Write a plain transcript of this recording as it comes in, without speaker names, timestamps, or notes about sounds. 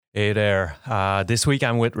Hey there. This week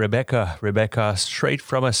I'm with Rebecca. Rebecca, straight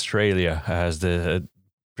from Australia, has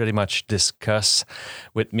pretty much discuss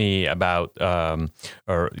with me about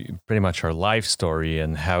or pretty much her life story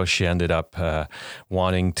and how she ended up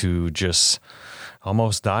wanting to just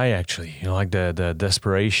almost die. Actually, like the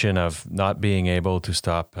desperation of not being able to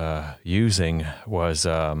stop using was.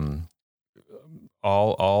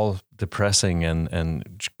 All depressing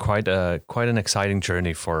and quite an exciting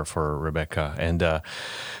journey for Rebecca. And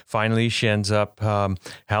finally, she ends up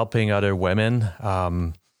helping other women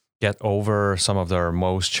get over some of their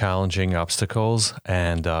most challenging obstacles.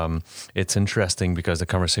 And it's interesting because the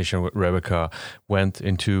conversation with Rebecca went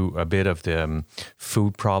into a bit of the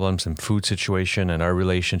food problems and food situation and our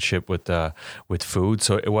relationship with food.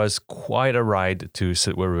 So it was quite a ride to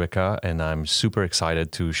sit with Rebecca, and I'm super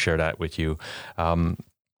excited to share that with you.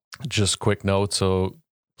 Just quick note. So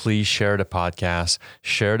please share the podcast,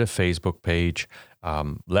 share the Facebook page,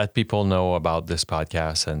 let people know about this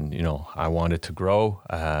podcast. And, I want it to grow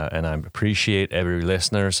and I appreciate every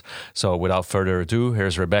listeners. So without further ado,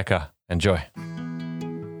 here's Rebecca. Enjoy.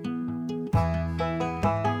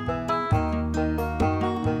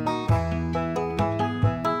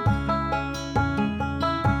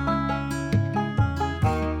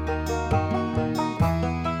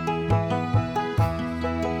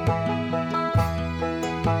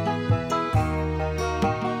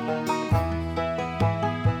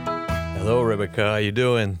 Hello, Rebecca. How you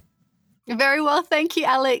doing? Very well, thank you,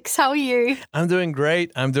 Alex. How are you? I'm doing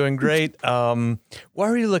great. Where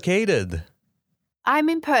are you located? I'm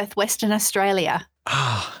in Perth, Western Australia.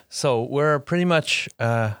 So we're pretty much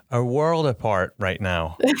a world apart right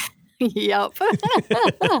now. Yep.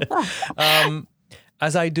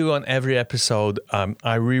 As I do on every episode,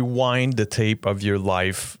 I rewind the tape of your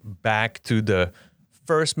life back to the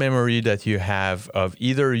first memory that you have of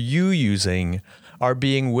either you using or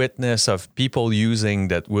being witness of people using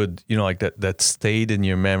that would, that stayed in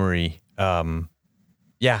your memory.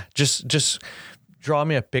 Just draw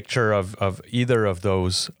me a picture of either of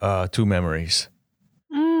those two memories.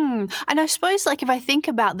 And I suppose, if I think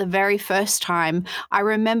about the very first time, I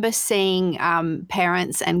remember seeing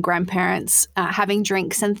parents and grandparents having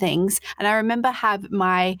drinks and things. And I remember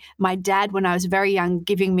my dad, when I was very young,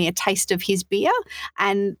 giving me a taste of his beer.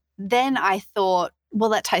 And then I thought,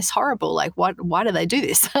 well, that tastes horrible. Why do they do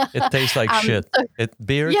this? It tastes like shit.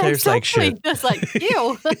 Beer tastes exactly. like shit. Just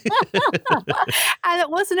ew. And it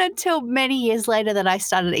wasn't until many years later that I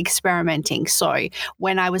started experimenting. So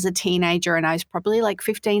when I was a teenager and I was probably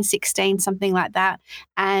 15, 16, something like that.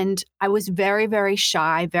 And I was very, very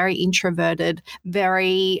shy, very introverted,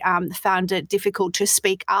 very found it difficult to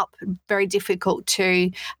speak up, very difficult to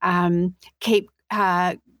keep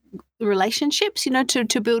relationships,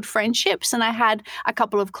 to build friendships. And I had a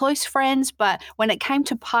couple of close friends, but when it came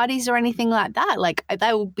to parties or anything like that,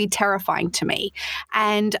 they would be terrifying to me.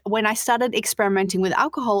 And when I started experimenting with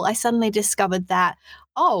alcohol, I suddenly discovered that,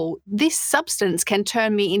 this substance can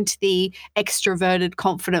turn me into the extroverted,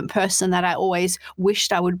 confident person that I always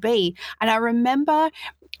wished I would be. And I remember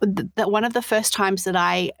that one of the first times that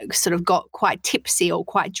I sort of got quite tipsy or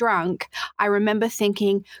quite drunk, I remember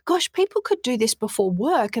thinking, gosh, people could do this before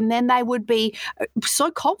work and then they would be so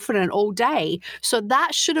confident all day. So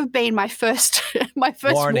that should have been my first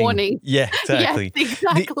warning. Yeah, exactly. Yes,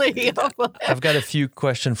 exactly. I've got a few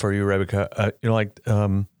questions for you, Rebecca.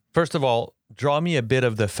 First of all, draw me a bit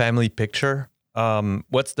of the family picture.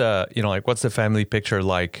 What's the family picture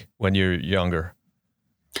like when you're younger?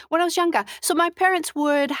 When I was younger, so my parents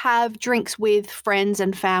would have drinks with friends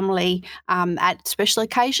and family at special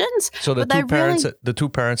occasions. So the two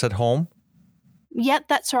parents at home? Yep,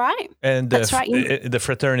 that's right. And that's right. The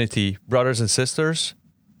fraternity, brothers and sisters?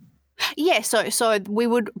 Yeah, so we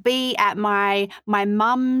would be at my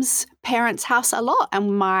mum's parents' house a lot,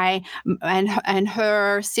 and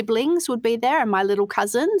her siblings would be there, and my little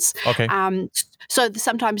cousins. Okay. So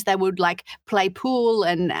sometimes they would play pool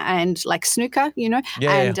and snooker,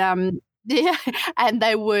 Yeah, and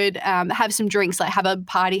they would have some drinks, have a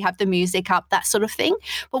party, have the music up, that sort of thing.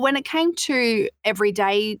 But when it came to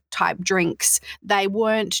everyday type drinks, they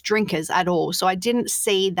weren't drinkers at all. So I didn't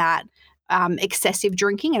see that excessive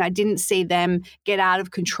drinking, and I didn't see them get out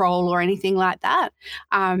of control or anything like that.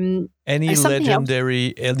 Any It's something else.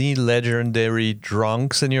 legendary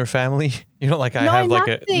drunks in your family? Like I No, have like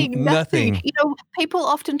nothing, nothing. nothing. People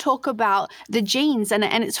often talk about the genes, and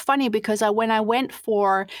it's funny because when I went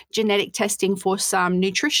for genetic testing for some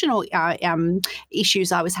nutritional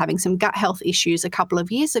issues, I was having some gut health issues a couple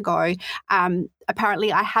of years ago.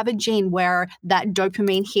 Apparently, I have a gene where that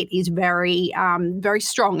dopamine hit is very, very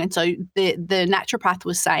strong, and so the naturopath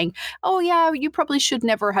was saying, "Oh yeah, you probably should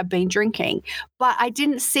never have been drinking." But I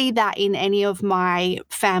didn't see that in any of my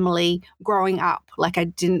family growing up. Like I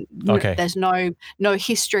didn't. Okay. There's no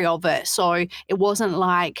history of it, so it wasn't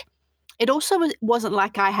like. It also wasn't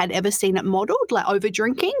like I had ever seen it modeled, like over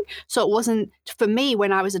drinking. So it wasn't for me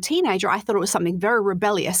when I was a teenager. I thought it was something very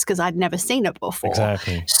rebellious because I'd never seen it before.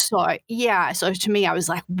 Exactly. So yeah, so to me, I was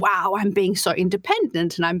like, wow, I'm being so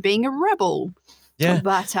independent and I'm being a rebel. Yeah.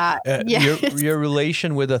 But yeah, Your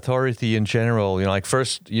relation with authority in general, like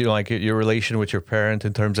first, like your relation with your parent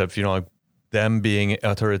in terms of, like them being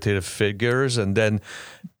authoritative figures, and then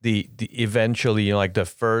the eventually, like the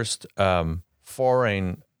first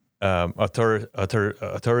foreign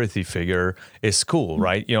authority figure is school,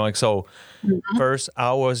 right? Like so. Mhm. First,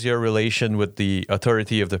 how was your relation with the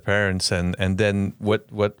authority of the parents, and then what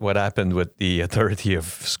happened with the authority of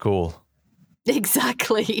school?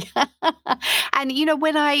 Exactly. And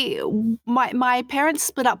when my parents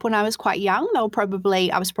split up when I was quite young. I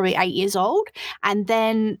was probably 8 years old, and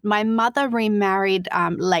then my mother remarried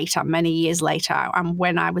later, many years later,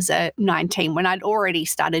 when I was 19, when I'd already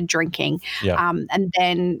started drinking. Yeah. And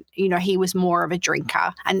then he was more of a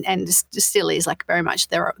drinker, and still is, like, very much.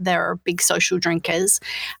 They're big social drinkers,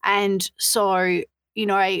 and so.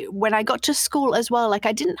 When I got to school as well, like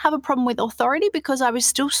I didn't have a problem with authority because I was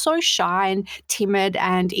still so shy and timid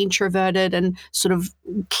and introverted and sort of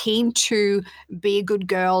keen to be a good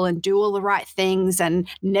girl and do all the right things and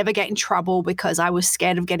never get in trouble because I was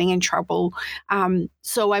scared of getting in trouble.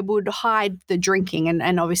 So I would hide the drinking,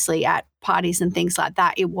 and obviously at parties and things like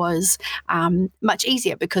that, it was much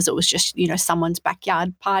easier because it was just, someone's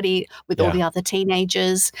backyard party with all the other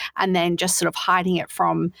teenagers, and then just sort of hiding it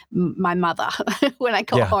from my mother when I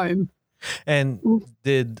got home. And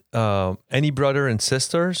did any brother and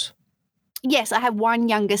sisters? Yes, I have one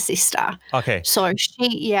younger sister. Okay. So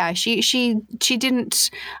she didn't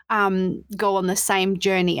go on the same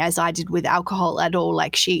journey as I did with alcohol at all.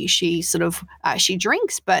 Like she sort of she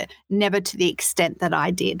drinks, but never to the extent that I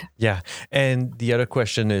did. Yeah. And the other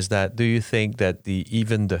question is that, do you think that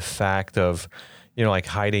even the fact of, like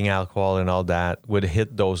hiding alcohol and all that would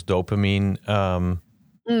hit those dopamine,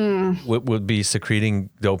 would be secreting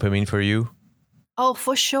dopamine for you? Oh,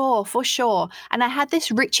 for sure, for sure. And I had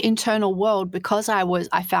this rich internal world because I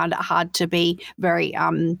found it hard to be very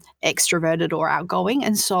extroverted or outgoing.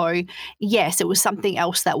 And so, yes, it was something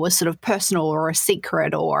else that was sort of personal or a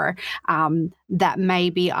secret, or that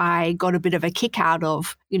maybe I got a bit of a kick out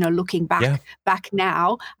of, looking back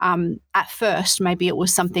now. At first, maybe it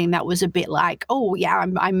was something that was a bit like, oh yeah,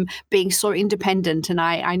 I'm being so independent and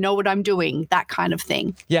I know what I'm doing, that kind of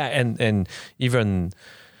thing. Yeah. And even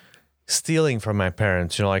stealing from my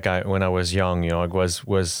parents, like when I was young, it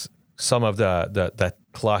was some of that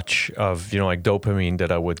clutch of, like dopamine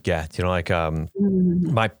that I would get,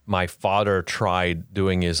 my father tried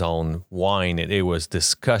doing his own wine. It was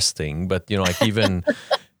disgusting, but, like even,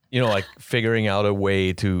 like figuring out a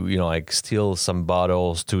way to, like steal some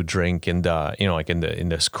bottles to drink in the, like in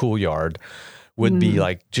the schoolyard would be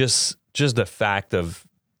like just the fact of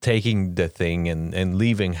taking the thing and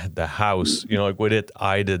leaving the house, like with it,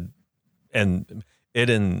 I did. And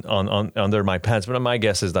hidden on under my pants, but my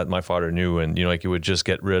guess is that my father knew, and like he would just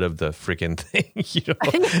get rid of the freaking thing.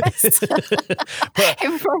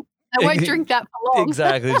 I won't drink that for long.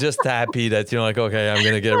 Exactly, just happy that like, okay, I'm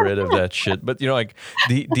gonna get rid of that shit. But like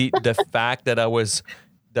the fact that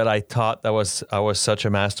I thought I was such a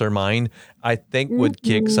mastermind, I think would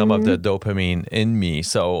kick some of the dopamine in me.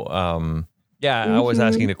 So I was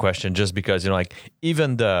asking the question just because like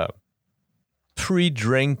even the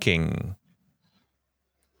pre-drinking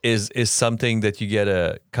is something that you get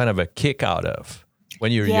a kind of a kick out of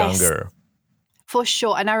when you're younger. For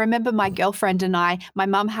sure. And I remember my girlfriend and my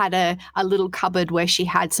mum had a little cupboard where she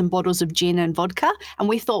had some bottles of gin and vodka, and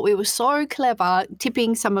we thought we were so clever,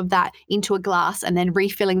 tipping some of that into a glass and then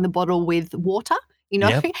refilling the bottle with water.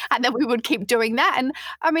 And then we would keep doing that. And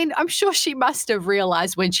I mean, I'm sure she must have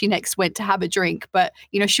realized when she next went to have a drink, but,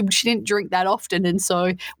 she didn't drink that often. And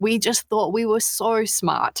so we just thought we were so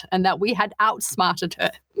smart and that we had outsmarted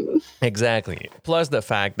her. Exactly. Plus the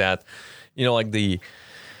fact that, like the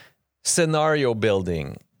scenario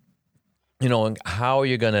building you know, like how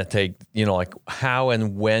you're going to take, you know, like how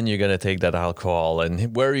and when you're going to take that alcohol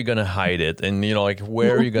and where you're going to hide it and, you know, like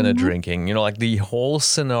where you're going to drinking, you know, like the whole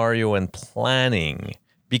scenario and planning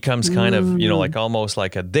becomes kind of, you know, like almost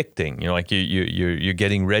like addicting, you know, like you're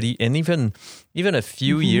getting ready. And even a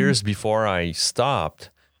few years before I stopped,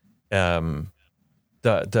 the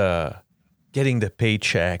getting the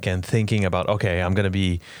paycheck and thinking about, okay, I'm going to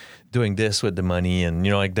be doing this with the money, and,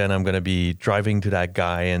 you know, like then I'm going to be driving to that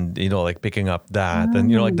guy and, you know, like picking up that, and,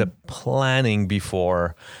 you know, like the planning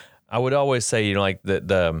before. I would always say, you know, like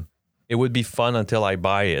the it would be fun until I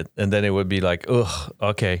buy it, and then it would be like, ugh,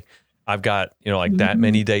 okay, I've got, you know, like that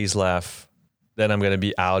many days left, then I'm going to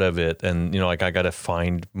be out of it, and, you know, like I got to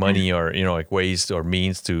find money or, you know, like ways or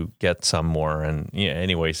means to get some more. And yeah,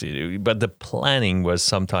 anyways, but the planning was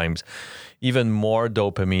sometimes even more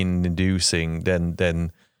dopamine inducing than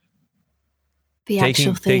the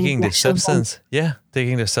actual thing, taking the substance. Yeah,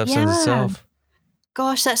 taking the substance itself.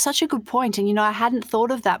 Gosh, that's such a good point. And, you know, I hadn't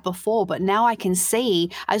thought of that before, but now I can see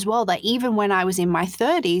as well that even when I was in my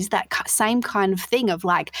 30s, that same kind of thing of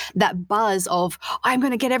like that buzz of, I'm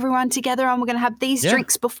going to get everyone together and we're going to have these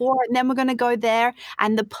drinks before and then we're going to go there.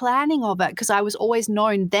 And the planning of it, because I was always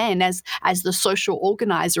known then as the social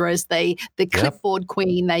organizer, as the clipboard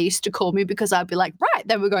queen, they used to call me, because I'd be like, right,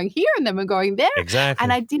 then we're going here and then we're going there. Exactly.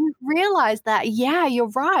 And I didn't realize that, yeah,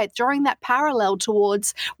 you're right, drawing that parallel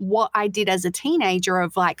towards what I did as a teenager,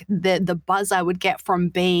 of like the buzz I would get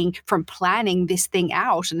from planning this thing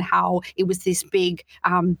out, and how it was this big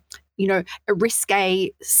you know, a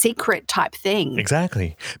risque secret type thing.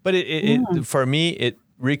 Exactly. But it for me, it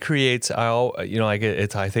recreates you know, like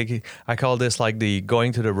I think I call this like the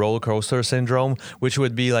going to the roller coaster syndrome, which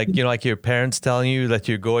would be like, you know, like your parents telling you that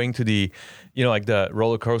you're going to the, you know, like the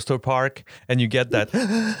roller coaster park, and you get that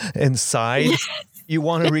inside. You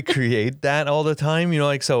want to recreate that all the time, you know,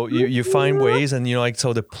 like, so you find ways, and, you know, like,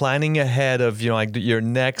 so the planning ahead of, you know, like your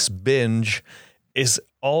next binge is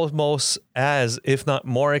almost as, if not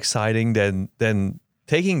more exciting than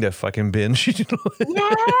taking the fucking binge. You know?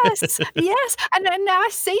 Yes. And I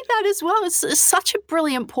see that as well. It's such a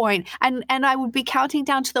brilliant point. And I would be counting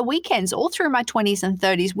down to the weekends all through my 20s and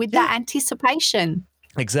 30s with that anticipation.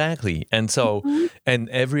 Exactly. And so, and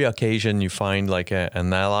every occasion you find like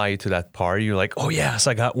an ally to that party, you're like, oh yes,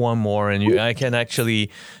 I got one more. And I can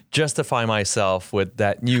actually justify myself with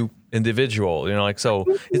that new individual, you know, like, so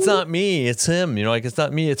it's not me, it's him, you know, like, it's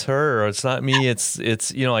not me, it's her, or it's not me, it's,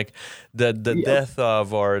 you know, like the death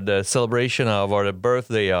of, or the celebration of, or the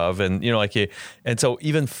birthday of, and, you know, like, and so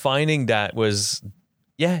even finding that was,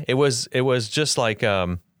 it was just like,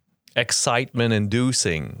 excitement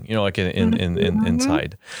inducing, you know, like in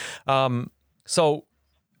inside. So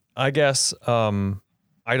I guess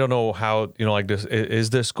I don't know how, you know, like this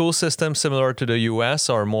is the school system similar to the US,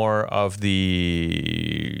 or more of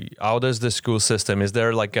how does the school system, is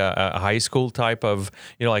there like a high school type of,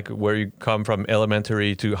 you know, like where you come from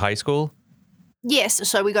elementary to high school? Yes,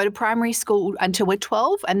 so we go to primary school until we're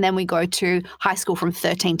 12, and then we go to high school from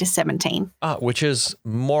 13 to 17. Which is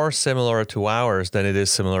more similar to ours than it is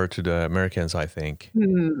similar to the Americans, I think.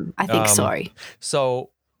 I think so. So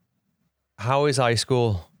how is high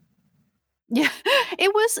school? Yeah,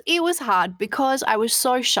 it was hard because I was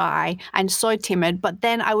so shy and so timid. But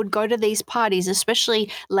then I would go to these parties,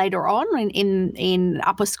 especially later on in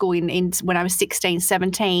upper school, in when I was 16,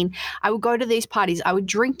 17. I would go to these parties. I would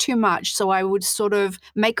drink too much, so I would sort of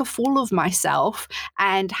make a fool of myself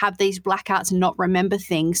and have these blackouts and not remember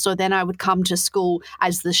things. So then I would come to school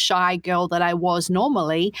as the shy girl that I was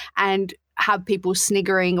normally, and have people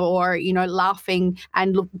sniggering or, you know, laughing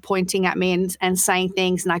and pointing at me and saying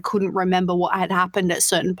things, and I couldn't remember what had happened at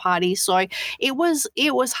certain parties. So it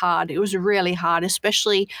was hard. It was really hard,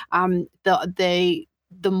 especially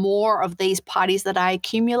the more of these parties that I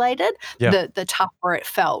accumulated, the tougher it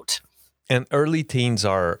felt. And early teens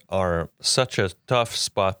are such a tough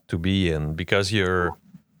spot to be in, because you're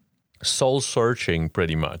soul searching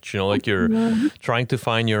pretty much, you know, like you're trying to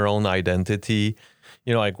find your own identity.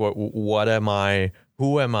 You know, like what am I?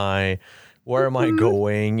 Who am I? Where am I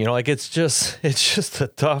going? You know, like it's just a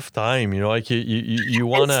tough time. You know, like you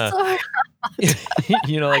wanna, so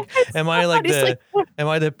you know, like am I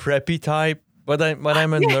the preppy type? But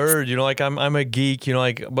I'm a nerd. You know, like I'm a geek. You know,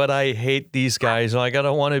 like, but I hate these guys. You know, like I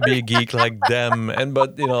don't want to be a geek like them.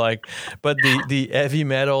 But you know, like, but the heavy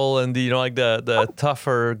metal and the, you know, like the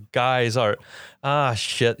tougher guys are.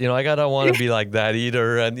 Shit, you know, like I don't want to be like that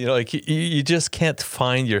either. And, you know, like you just can't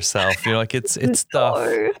find yourself, you know, like it's tough.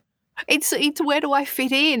 It's where do I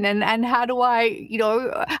fit in, and how do I,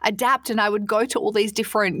 adapt? And I would go to all these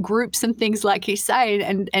different groups and things like you say,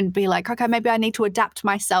 and be like, okay, maybe I need to adapt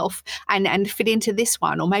myself and fit into this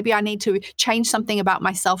one, or maybe I need to change something about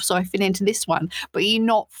myself so I fit into this one. But you're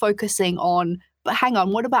not focusing on, but hang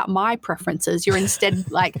on, what about my preferences? You're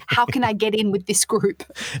instead like, how can I get in with this group?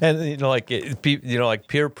 And like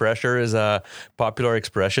peer pressure is a popular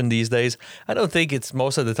expression these days. I don't think it's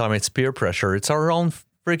most of the time it's peer pressure. It's our own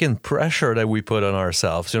freaking pressure that we put on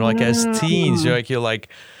ourselves. Like as teens, you're like,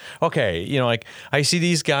 okay, like I see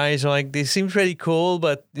these guys, like they seem pretty cool,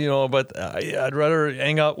 but I'd rather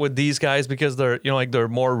hang out with these guys because they're they're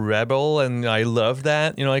more rebel, and I love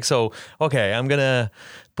that. So okay, I'm gonna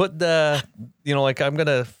put I'm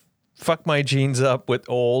gonna fuck my jeans up with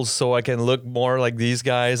Ols so I can look more like these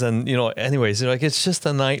guys. And anyways, it's just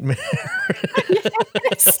a nightmare.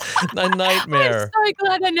 Yes. A nightmare. I'm so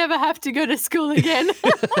glad I never have to go to school again.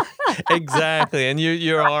 Exactly. And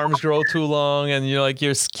your arms grow too long, and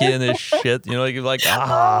your skin is shit. You're like,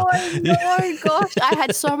 Oh no, gosh. I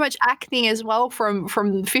had so much acne as well from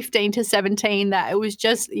 15 to 17 that it was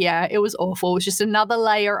just, it was awful. It was just another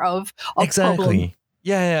layer of exactly. problem.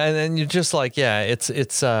 Yeah, and then you're just like,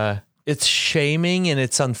 it's shaming, and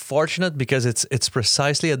it's unfortunate because it's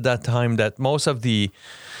precisely at that time that most of the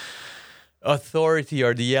authority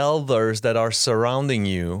or the elders that are surrounding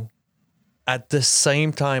you at the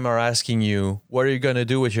same time are asking you, what are you going to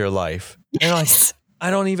do with your life? And like, I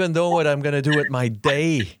don't even know what I'm going to do with my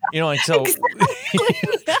day. So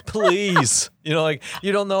please, you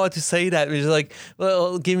don't know how to say that. It's like,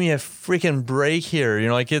 well, give me a freaking break here.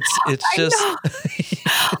 It's just.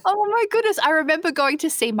 Oh my goodness. I remember going to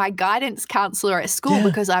see my guidance counselor at school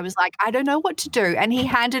because I was like, I don't know what to do. And he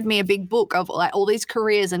handed me a big book of like all these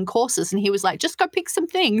careers and courses. And he was like, just go pick some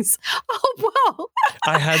things. Oh, wow.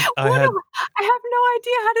 I have no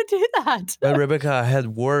idea how to do that. But Rebecca, I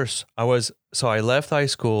had worse. I left high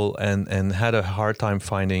school and had a hard time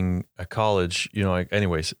finding a college.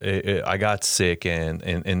 Anyways, I got sick,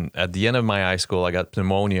 and at the end of my high school, I got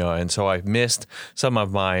pneumonia, and so I missed some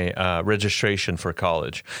of my registration for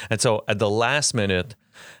college. And so at the last minute,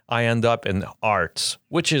 I end up in arts,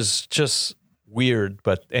 which is just weird.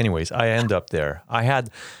 But anyways, I end up there. I had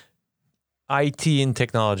IT and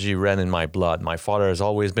technology ran in my blood. My father has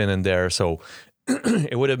always been in there, so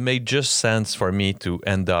it would have made just sense for me to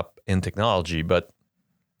end up in technology. But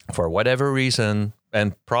for whatever reason,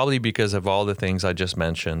 and probably because of all the things I just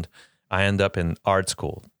mentioned, I end up in art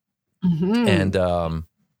school. Mm-hmm. And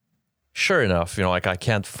sure enough, I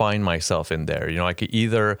can't find myself in there.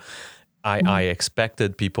 I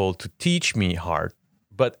expected people to teach me art,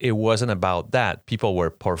 but it wasn't about that. People were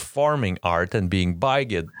performing art and being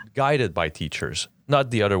guided by teachers,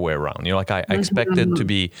 not the other way around. I expected to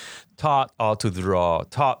be taught how to draw,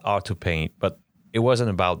 taught how to paint, but it wasn't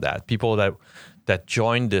about that. People that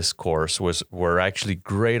joined this course were actually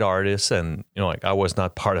great artists, and I was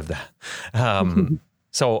not part of that.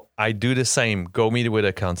 So I do the same. Go meet with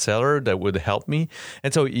a counselor that would help me,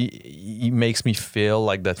 and so he makes me fill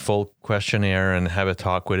like that full questionnaire and have a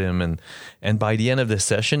talk with him. And by the end of the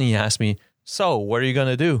session, he asked me, "So what are you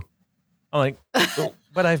gonna do?" I'm like,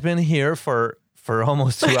 "But I've been here for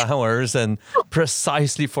almost 2 hours, and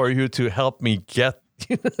precisely for you to help me get."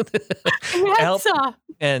 Help.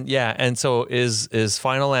 And so his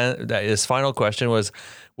final question was,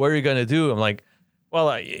 what are you going to do? I'm like, well,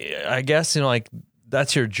 I guess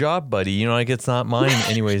that's your job, buddy. It's not mine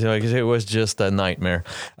anyways. It was just a nightmare.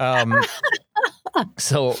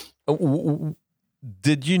 So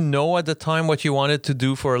did you know at the time what you wanted to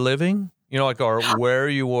do for a living? Or where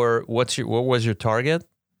you were? What was your target?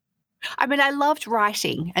 I mean, I loved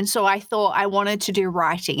writing. And so I thought I wanted to do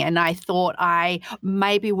writing, and I thought I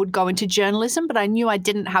maybe would go into journalism, but I knew I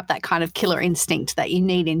didn't have that kind of killer instinct that you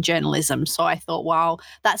need in journalism. So I thought, well,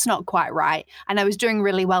 that's not quite right. And I was doing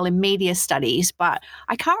really well in media studies, but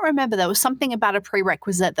I can't remember. There was something about a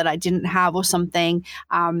prerequisite that I didn't have or something.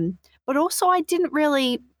 But also I didn't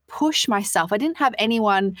really push myself. I didn't have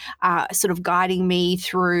anyone sort of guiding me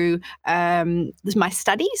through my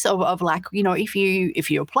studies of like, if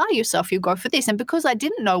you apply yourself, you go for this. And because I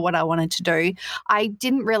didn't know what I wanted to do, I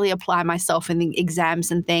didn't really apply myself in the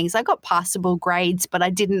exams and things. I got passable grades, but I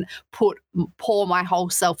didn't pour my whole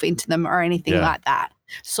self into them or anything like that.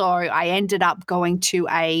 So I ended up going to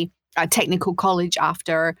a technical college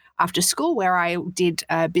after school where I did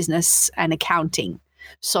business and accounting.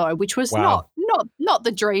 So, which was not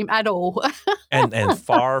the dream at all. and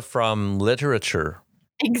far from literature.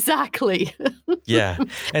 Exactly. Yeah.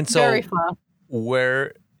 And so very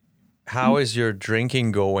far. How is your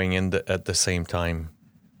drinking going at the same time?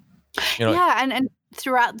 Yeah, and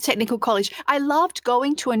throughout technical college, I loved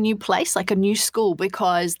going to a new place, like a new school,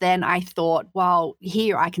 because then I thought, well,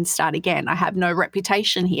 here I can start again. I have no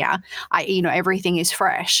reputation here. Everything is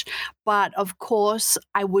fresh. But of course,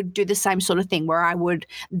 I would do the same sort of thing where I would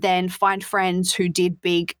then find friends who did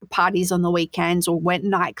big parties on the weekends or went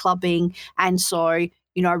night clubbing. And so,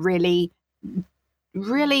 really,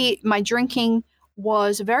 really my drinking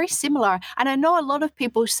was very similar. And I know a lot of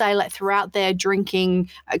people say, like, throughout their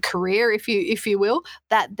drinking career, if you will,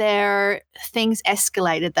 that their things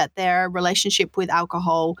escalated, that their relationship with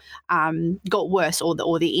alcohol got worse,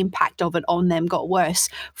 or the impact of it on them got worse.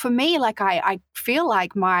 For me, like, I feel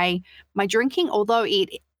like my drinking, although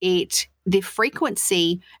the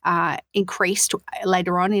frequency increased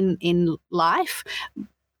later on in life,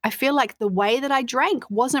 I feel like the way that I drank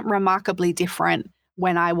wasn't remarkably different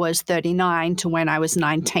when I was 39 to when I was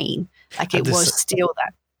 19. Like, it was still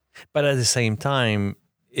that. But at the same time,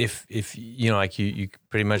 if like you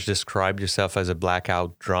pretty much described yourself as a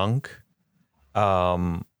blackout drunk,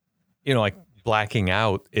 like blacking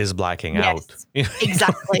out is blacking out.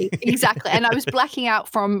 Exactly. And I was blacking out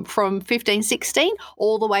from 15, 16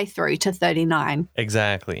 all the way through to 39.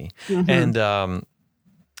 Exactly. Mm-hmm.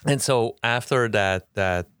 And so after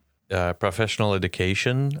that professional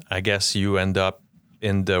education, I guess you end up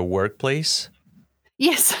in the workplace?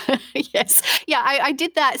 Yes. Yes. Yeah, I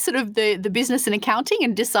did that sort of the business and accounting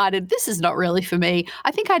and decided this is not really for me. I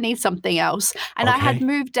think I need something else. And I had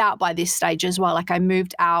moved out by this stage as well. Like, I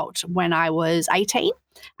moved out when I was 18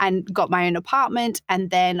 and got my own apartment. And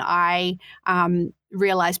then I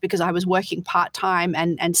realized, because I was working part-time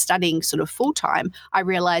and studying sort of full-time, I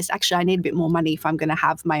realized actually I need a bit more money if I'm going to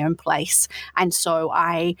have my own place. And so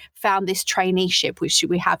I found this traineeship, which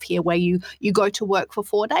we have here, where you go to work for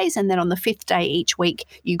 4 days, and then on the 5th day each week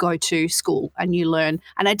you go to school and you learn.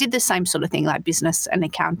 And I did the same sort of thing, like business and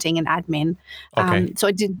accounting and admin. So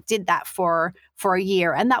I did that for a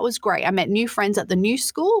year, and that was great. I met new friends at the new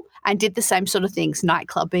school and did the same sort of things, night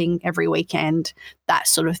clubbing every weekend, that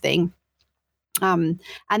sort of thing. And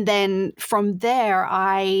then from there,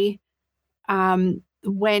 I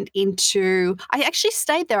went into, I actually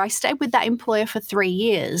stayed there. I stayed with that employer for 3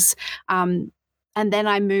 years. And then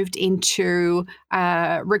I moved into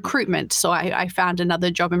recruitment. So I found another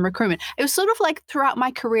job in recruitment. It was sort of like throughout my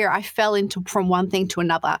career, I fell into from one thing to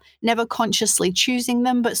another, never consciously choosing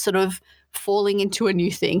them, but sort of falling into a new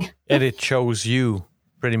thing. And it chose you,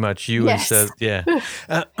 pretty much you. Yes. Instead. Yeah.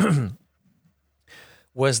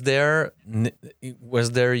 Was there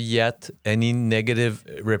yet any negative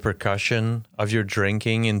repercussion of your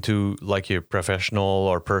drinking into, like, your professional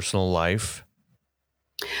or personal life?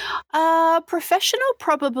 Professional,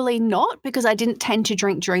 probably not, because I didn't tend to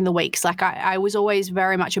drink during the weeks. Like, I was always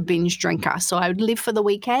very much a binge drinker. So I would live for the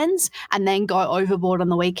weekends and then go overboard on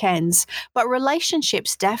the weekends. But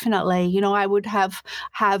relationships, definitely, I would have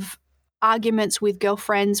arguments with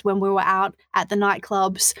girlfriends when we were out at the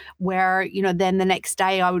nightclubs, where, then the next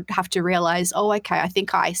day I would have to realize, oh, okay, I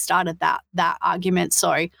think I started that argument,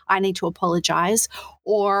 so I need to apologize.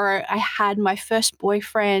 Or I had my first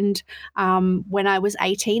boyfriend when I was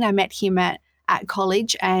 18. I met him at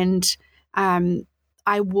college, and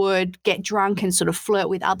I would get drunk and sort of flirt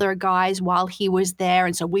with other guys while he was there.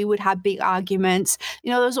 And so we would have big arguments.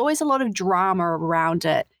 There was always a lot of drama around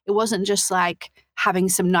it. It wasn't just like having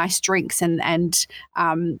some nice drinks and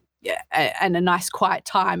a nice quiet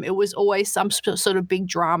time. It was always some sort of big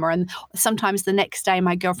drama. And sometimes the next day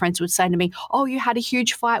my girlfriends would say to me, oh, you had a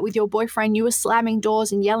huge fight with your boyfriend. You were slamming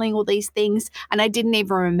doors and yelling all these things. And I didn't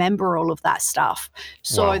even remember all of that stuff.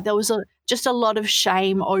 So There was just a lot of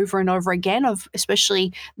shame over and over again, of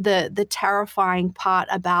especially the terrifying part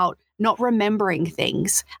about not remembering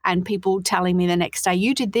things and people telling me the next day,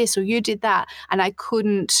 you did this or you did that. And I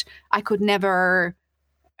could never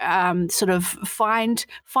sort of find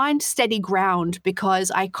steady ground, because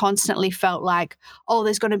I constantly felt like, oh,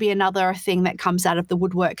 there's going to be another thing that comes out of the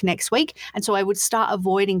woodwork next week. And so I would start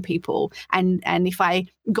avoiding people. And if I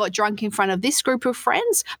got drunk in front of this group of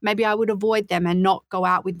friends, maybe I would avoid them and not go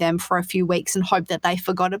out with them for a few weeks and hope that they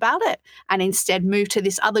forgot about it, and instead move to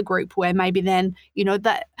this other group where maybe then,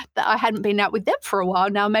 that I hadn't been out with them for a while.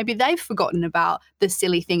 Now maybe they've forgotten about the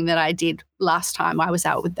silly thing that I did last time I was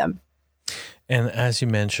out with them. And as you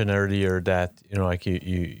mentioned earlier, that like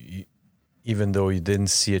you even though you didn't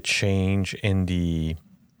see a change in the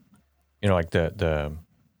like the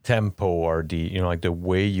tempo or the like the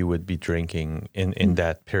way you would be drinking in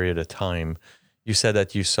that period of time, you said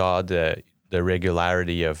that you saw the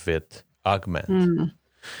regularity of it augment.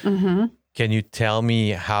 Mm-hmm. Can you tell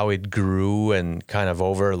me how it grew and kind of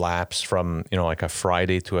overlaps from, like a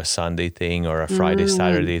Friday to a Sunday thing, or a Friday,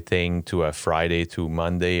 Saturday thing to a Friday to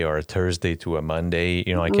Monday, or a Thursday to a Monday?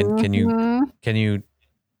 Can you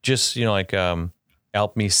just,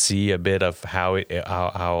 help me see a bit of how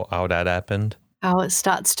that happened? How it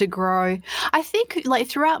starts to grow. I think like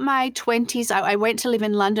throughout my 20s, I went to live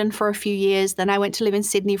in London for a few years. Then I went to live in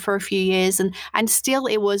Sydney for a few years. And still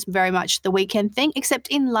it was very much the weekend thing, except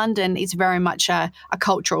in London, it's very much a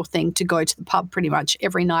cultural thing to go to the pub pretty much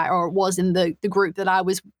every night, or it was in the group that I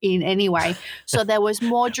was in anyway. So there was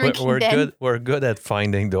more drinking then. We're good at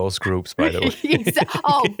finding those groups, by the way.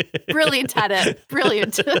 Oh, brilliant at it.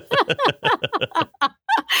 Brilliant.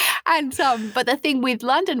 And but the thing with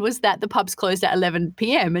London was that the pubs closed at 11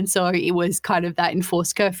 p.m. and so it was kind of that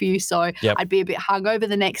enforced curfew. So I'd be a bit hungover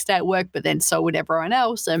the next day at work, but then so would everyone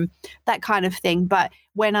else and that kind of thing. But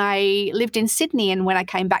when I lived in Sydney and when I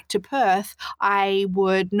came back to Perth, I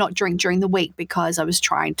would not drink during the week because I was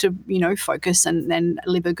trying to, focus and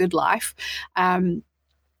live a good life. And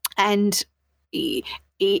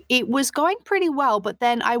it was going pretty well, but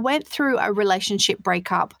then I went through a relationship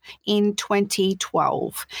breakup in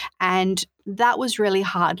 2012, and that was really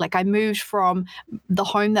hard. Like I moved from the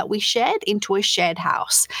home that we shared into a shared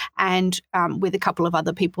house, and with a couple of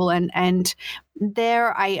other people, and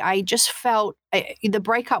there I just felt the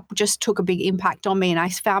breakup just took a big impact on me, and I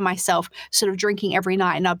found myself sort of drinking every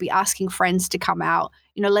night, and I'd be asking friends to come out.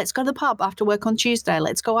 Let's go to the pub after work on Tuesday.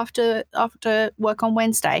 Let's go after work on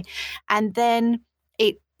Wednesday, and then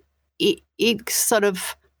it sort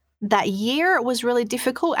of that year it was really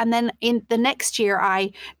difficult. And then in the next year, I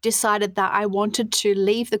decided that I wanted to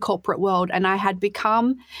leave the corporate world, and I had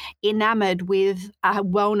become enamored with a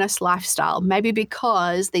wellness lifestyle, maybe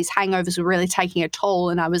because these hangovers were really taking a toll.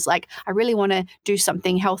 And I was like, I really want to do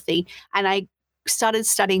something healthy. And I started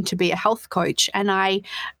studying to be a health coach. And I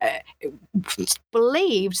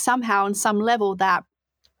believed somehow on some level that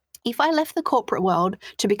if I left the corporate world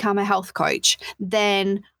to become a health coach,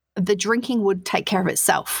 then the drinking would take care of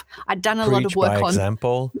itself. I'd done a lot of work on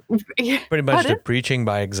example. Pretty much the preaching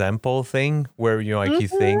by example thing, where you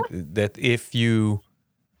think that if you,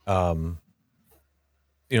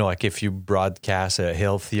 if you broadcast a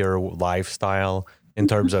healthier lifestyle in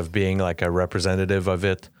terms of being like a representative of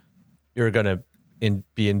it, you're gonna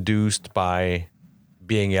be induced by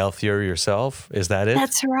being healthier yourself. Is that it?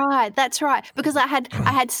 That's right. Because I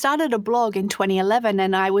had started a blog in 2011,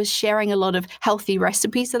 and I was sharing a lot of healthy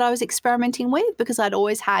recipes that I was experimenting with, because I'd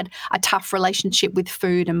always had a tough relationship with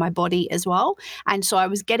food and my body as well. And so I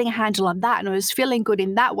was getting a handle on that, and I was feeling good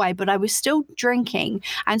in that way, but I was still drinking.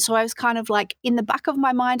 And so I was kind of like, in the back of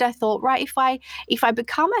my mind, I thought, right, if I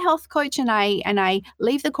become a health coach and I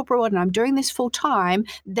leave the corporate world and I'm doing this full time,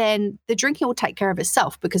 then the drinking will take care of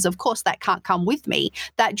itself, because of course that can't come with me.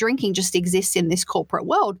 That drinking just exists in this corporate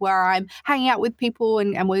world where I'm hanging out with people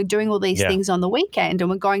and we're doing all these things on the weekend and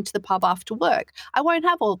we're going to the pub after work. I won't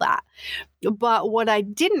have all that. But what I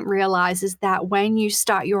didn't realize is that when you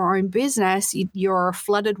start your own business, you're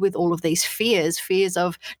flooded with all of these fears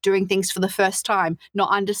of doing things for the first time, not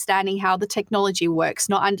understanding how the technology works,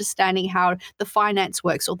 not understanding how the finance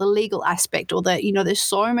works or the legal aspect, or there's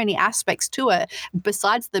so many aspects to it.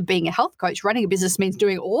 Besides being a health coach, running a business means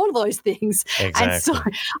doing all of those things. Exactly. And so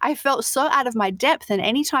I felt so out of my depth. And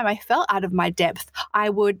anytime I felt out of my depth, I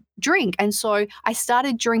would drink. And so I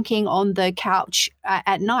started drinking on the couch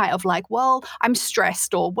at night of like, well, I'm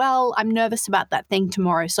stressed, or well, I'm nervous about that thing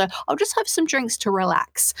tomorrow, so I'll just have some drinks to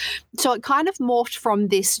relax. So it kind of morphed from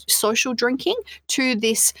this social drinking to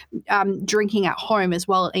this drinking at home as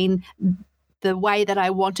well, in the way that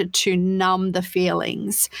I wanted to numb the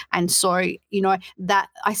feelings. And so, that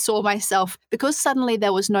I saw myself, because suddenly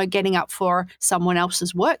there was no getting up for someone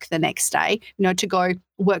else's work the next day, to go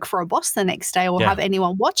work for a boss the next day or have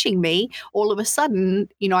anyone watching me. All of a sudden,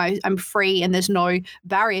 I'm free and there's no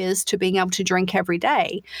barriers to being able to drink every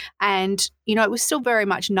day. And, it was still very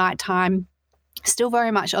much nighttime. Still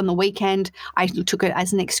very much on the weekend. I took it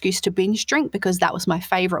as an excuse to binge drink, because that was my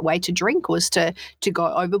favorite way to drink, was to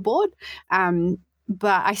go overboard.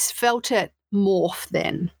 But I felt it morph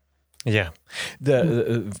then. Yeah.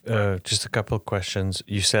 Just a couple of questions.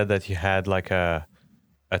 You said that you had like a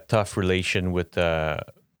tough relation with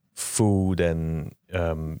food and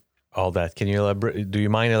all that. Can you elaborate? Do you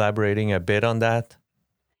mind elaborating a bit on that?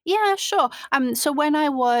 Yeah, sure. So when I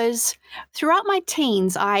was throughout my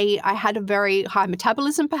teens, I had a very high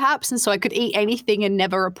metabolism, perhaps, and so I could eat anything and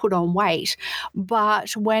never put on weight. But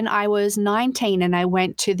when I was 19 and I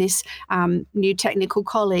went to this new technical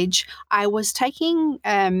college, I was taking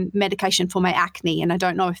medication for my acne, and I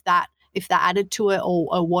don't know if that if that added to it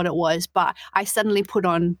or what it was, but I suddenly put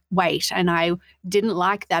on weight and I didn't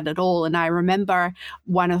like that at all. And I remember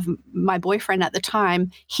one of my boyfriend at the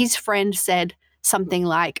time, his friend said something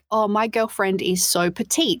like, "Oh, my girlfriend is so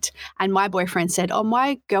petite," and my boyfriend said, "Oh,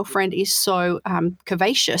 my girlfriend is so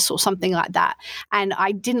curvaceous," or something like that. And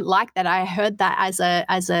I didn't like that. I heard that as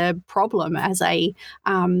a problem, as a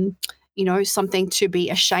something to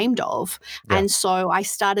be ashamed of. Yeah. And so I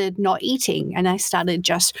started not eating, and I started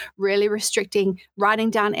just really restricting,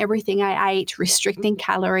 writing down everything I ate, restricting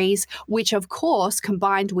calories, which of course,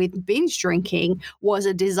 combined with binge drinking, was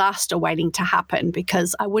a disaster waiting to happen,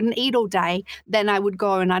 because I wouldn't eat all day. Then I would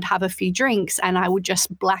go and I'd have a few drinks and I would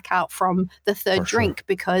just black out from the third drink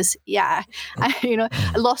because, I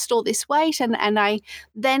lost all this weight. And I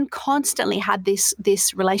then constantly had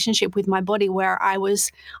this relationship with my body where I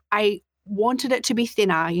wanted it to be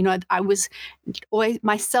thinner.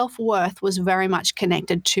 My self-worth was very much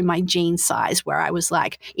connected to my jean size, where I was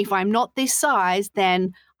like, if I'm not this size,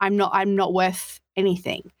 then I'm not worth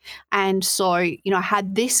anything. And so, I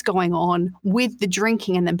had this going on with the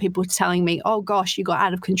drinking, and then people telling me, "Oh gosh, you got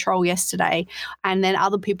out of control yesterday." And then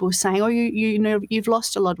other people saying, "Oh, you've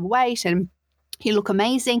lost a lot of weight and you look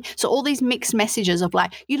amazing." So all these mixed messages of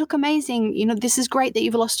like, "You look amazing, this is great that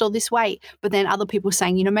you've lost all this weight." But then other people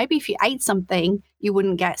saying, maybe if you ate something, you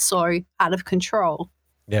wouldn't get so out of control.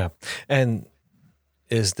 Yeah. And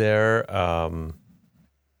is there,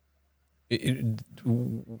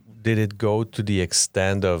 did it go to the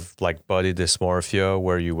extent of like body dysmorphia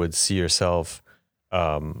where you would see yourself,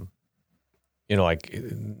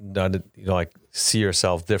 see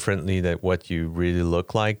yourself differently than what you really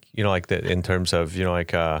look like, like that in terms of,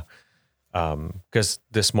 because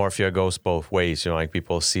dysmorphia goes both ways, like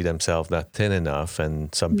people see themselves not thin enough,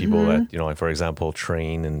 and some people that, like for example,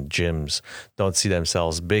 train in gyms don't see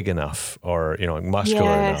themselves big enough or,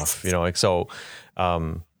 muscular enough, so,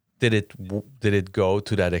 did it go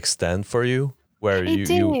to that extent for you where it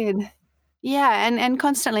did. Yeah, and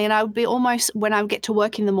constantly. And I would be almost, when I would get to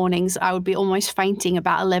work in the mornings, I would be almost fainting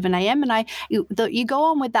about 11 a.m. And you go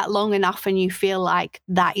on with that long enough and you feel like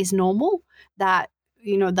that is normal, that,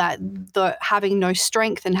 that the having no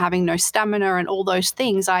strength and having no stamina and all those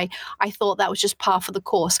things, I thought that was just par for the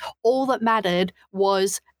course. All that mattered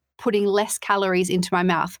was putting less calories into my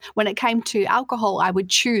mouth. When it came to alcohol, I would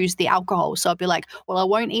choose the alcohol. So I'd be like, well, I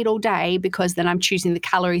won't eat all day because then I'm choosing the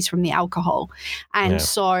calories from the alcohol. And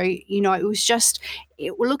so, it was just,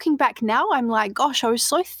 looking back now, I'm like, gosh, I was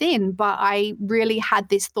so thin, but I really had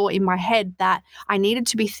this thought in my head that I needed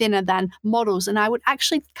to be thinner than models. And I would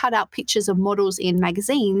actually cut out pictures of models in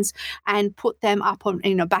magazines and put them up on,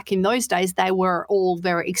 back in those days, they were all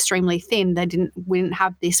very extremely thin. We didn't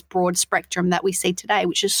have this broad spectrum that we see today,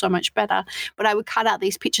 which is so much better. But I would cut out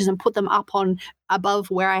these pictures and put them up on above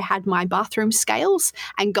where I had my bathroom scales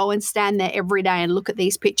and go and stand there every day and look at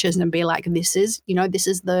these pictures and be like, this is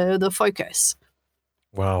the focus.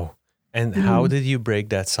 Wow. And how did you break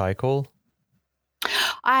that cycle?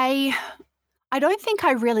 I don't think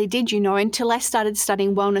I really did, until I started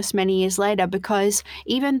studying wellness many years later, because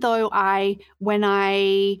even though I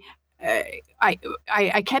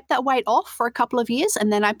kept that weight off for a couple of years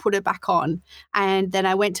and then I put it back on. And then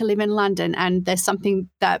I went to live in London, and there's something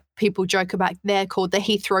that people joke about there called the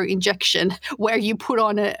Heathrow injection, where you put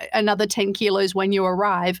on another 10 kilos when you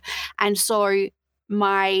arrive. And so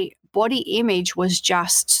my body image was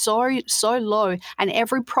just so low, and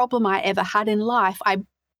every problem I ever had in life I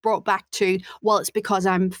brought back to, well, it's because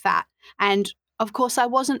I'm fat. And of course I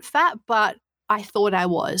wasn't fat, but I thought I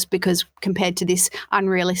was, because compared to this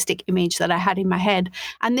unrealistic image that I had in my head.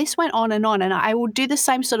 And this went on, and I would do the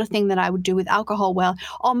same sort of thing that I would do with alcohol. Well,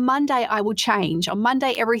 on Monday I will change. On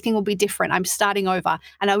Monday everything will be different. I'm starting over.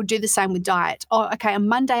 And I would do the same with diet. Oh, okay, on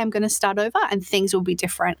Monday I'm going to start over and things will be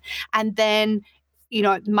different. And then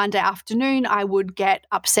Monday afternoon, I would get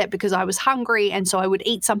upset because I was hungry. And so I would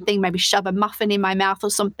eat something, maybe shove a muffin in my mouth or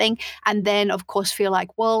something. And then, of course, feel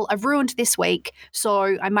like, well, I've ruined this week.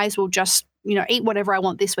 So I may as well just, eat whatever I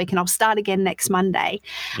want this week and I'll start again next Monday.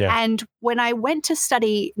 Yeah. And when I went to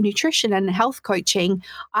study nutrition and health coaching,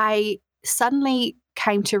 I suddenly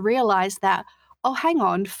came to realize that, oh, hang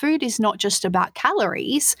on, food is not just about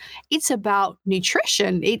calories, it's about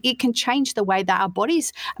nutrition. It can change the way that our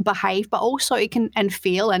bodies behave, but also it can and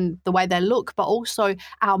feel and the way they look, but also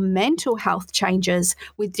our mental health changes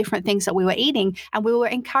with different things that we were eating. And we were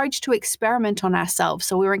encouraged to experiment on ourselves.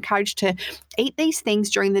 So we were encouraged to eat these things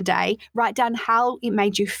during the day, write down how it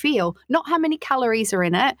made you feel, not how many calories are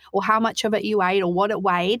in it or how much of it you ate or what it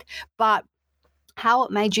weighed, but how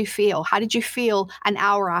it made you feel. How did you feel an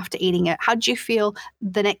hour after eating it? How did you feel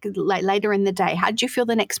the next, like later in the day? How did you feel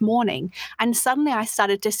the next morning? And suddenly I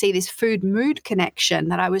started to see this food mood connection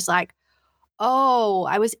that I was like, oh,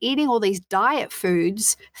 I was eating all these diet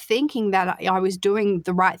foods thinking that I was doing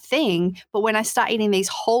the right thing. But when I start eating these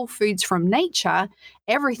whole foods from nature,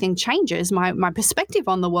 everything changes. My perspective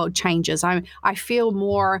on the world changes. I feel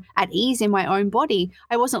more at ease in my own body.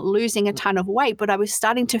 I wasn't losing a ton of weight, but I was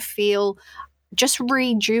starting to feel just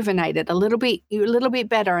rejuvenated a little bit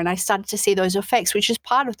better, and I started to see those effects, which is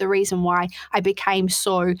part of the reason why I became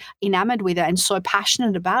so enamored with it and so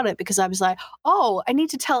passionate about it, because I was like, oh, I need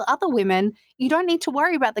to tell other women, you don't need to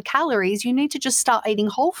worry about the calories, you need to just start eating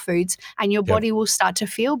whole foods and your Yep. body will start to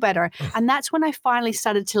feel better. And that's when I finally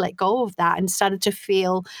started to let go of that and started to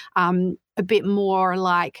feel a bit more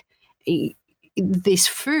like this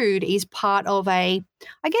food is part of I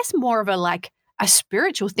guess more of a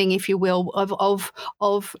spiritual thing, if you will,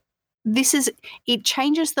 of this is, it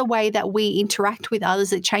changes the way that we interact with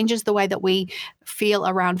others. It changes the way that we feel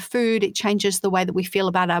around food. It changes the way that we feel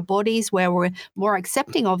about our bodies, where we're more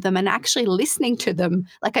accepting of them and actually listening to them.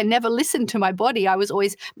 Like, I never listened to my body. I was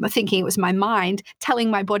always thinking it was my mind telling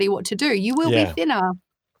my body what to do. You will be Yeah, thinner.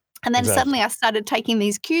 And then exactly. suddenly I started taking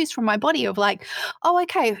these cues from my body of like, oh,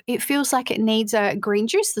 okay, it feels like it needs a green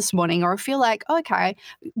juice this morning. Or I feel like, okay,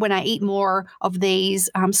 when I eat more of these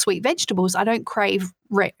sweet vegetables, I don't crave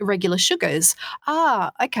regular sugars.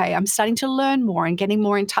 Ah, okay, I'm starting to learn more and getting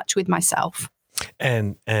more in touch with myself.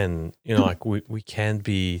 And like we can't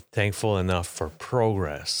be thankful enough for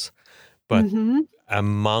progress, but Mm-hmm.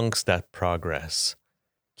 amongst that progress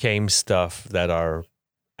came stuff that are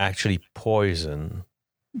actually poison,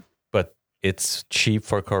 but it's cheap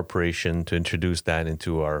for corporation to introduce that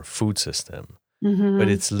into our food system. But Mm-hmm.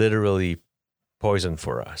 it's literally poison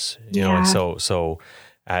for us. And Yeah. so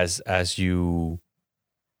as as you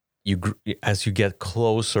get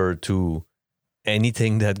closer to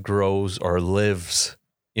anything that grows or lives,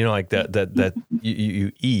 like that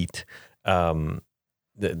you eat, um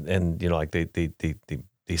and like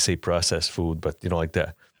they say processed food, but like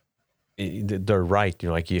they're right.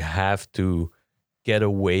 Like, you have to get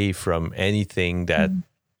away from anything that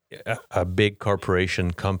a big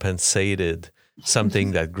corporation compensated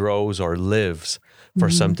something that grows or lives for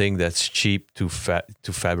Mm-hmm. something that's cheap to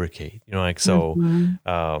fabricate. Like, so Mm-hmm.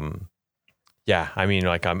 um yeah, I mean,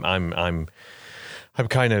 like, I'm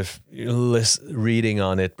kind of reading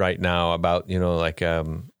on it right now about, like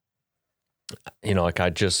I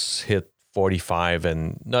just hit 45,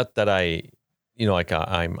 and not that like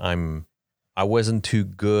I wasn't too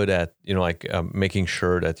good at, making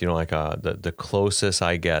sure that, the closest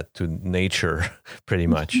I get to nature, pretty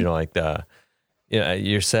much, like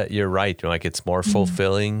you're right. Like, it's more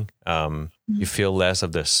fulfilling. You feel less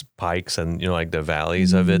of the spikes and, like the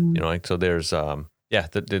valleys of it, Mm-hmm. like, so there's, yeah,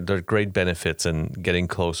 there are great benefits in getting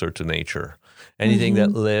closer to nature. Anything that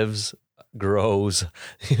Mm-hmm. lives, grows,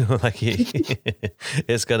 like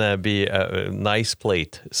it's gonna be a nice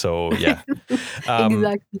plate. So yeah. Um,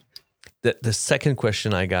 Exactly. the second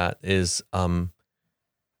question I got is,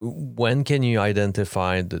 when can you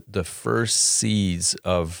identify the first seeds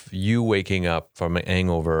of you waking up from a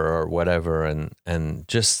hangover or whatever, and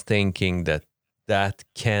just thinking that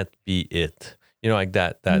can't be it? Like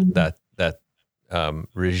that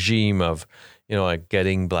regime of, like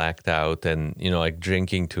getting blacked out, and like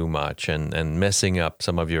drinking too much, and messing up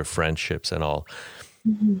some of your friendships and all.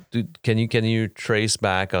 Mm-hmm. Can you trace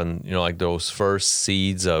back on, like those first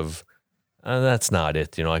seeds of, that's not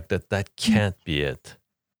it, like that can't be it?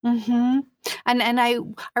 Mhm. And I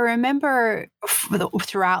remember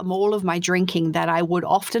throughout all of my drinking that I would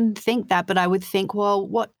often think that, but I would think, well,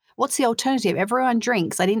 what's the alternative? Everyone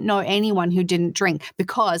drinks. I didn't know anyone who didn't drink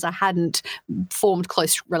because I hadn't formed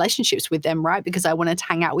close relationships with them, right? Because I wanted to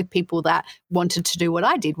hang out with people that wanted to do what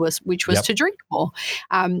I did, which was Yep. to drink more.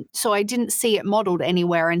 So I didn't see it modeled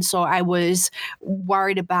anywhere, and so I was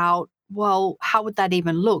worried about, well, how would that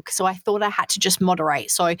even look? So I thought I had to just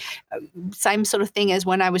moderate. So same sort of thing as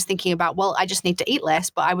when I was thinking about, well, I just need to eat less,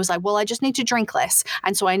 but I was like, well, I just need to drink less.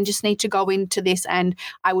 And so I just need to go into this, and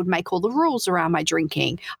I would make all the rules around my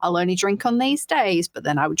drinking. I'll only drink on these days, but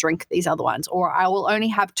then I would drink these other ones. Or I will only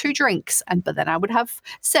have 2 drinks, but then I would have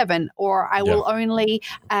 7. Or I Yeah. will only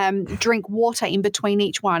drink water in between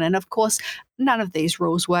each one. And of course, none of these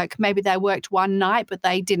rules work. Maybe they worked one night, but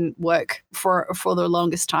they didn't work for the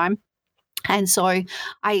longest time. And so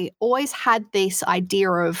I always had this idea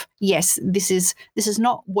of, yes, this is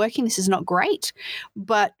not working, this is not great.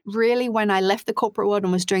 But really, when I left the corporate world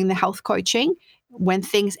and was doing the health coaching, when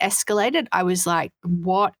things escalated, I was like,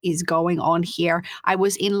 what is going on here? I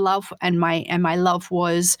was in love, and my love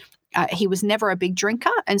was he was never a big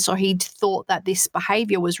drinker, and so he thought that this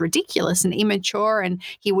behavior was ridiculous and immature, and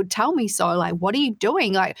he would tell me so, like, what are you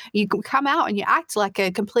doing? Like, you come out and you act like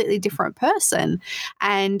a completely different person.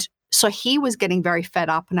 And so he was getting very fed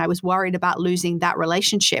up, and I was worried about losing that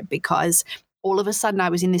relationship because all of a sudden I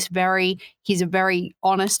was in this he's a very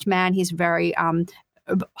honest man. He's very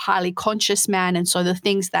highly conscious man. And so the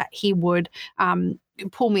things that he would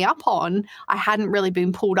pull me up on, I hadn't really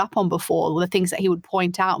been pulled up on before. The things that he would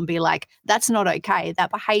point out and be like, that's not okay.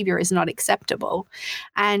 That behavior is not acceptable.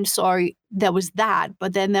 And so there was that.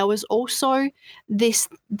 But then there was also this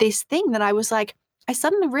thing that I was like, I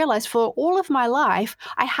suddenly realized for all of my life,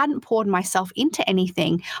 I hadn't poured myself into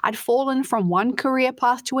anything. I'd fallen from one career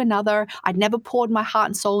path to another. I'd never poured my heart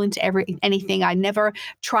and soul into anything. I never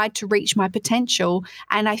tried to reach my potential.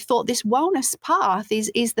 And I thought this wellness path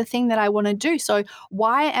is the thing that I want to do. So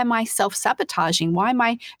why am I self-sabotaging? Why am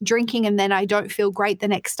I drinking and then I don't feel great the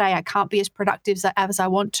next day? I can't be as productive as I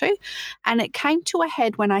want to. And it came to a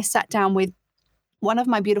head when I sat down with one of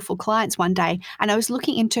my beautiful clients one day, and I was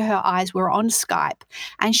looking into her eyes. We were on Skype,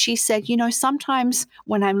 and she said, sometimes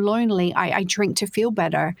when I'm lonely, I drink to feel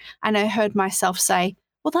better. And I heard myself say,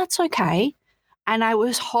 well, that's okay. And I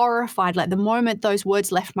was horrified. Like the moment those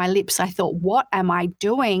words left my lips, I thought, what am I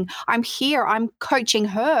doing? I'm here. I'm coaching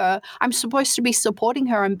her. I'm supposed to be supporting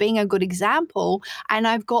her and being a good example. And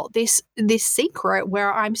I've got this secret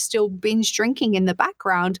where I'm still binge drinking in the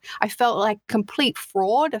background. I felt like complete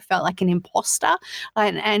fraud. I felt like an imposter.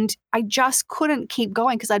 And I just couldn't keep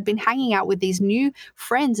going because I'd been hanging out with these new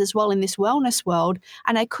friends as well in this wellness world.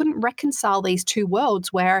 And I couldn't reconcile these two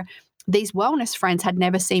worlds where these wellness friends had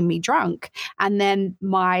never seen me drunk. And then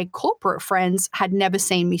my corporate friends had never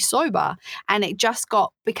seen me sober. And it just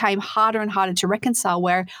became harder and harder to reconcile,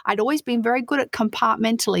 where I'd always been very good at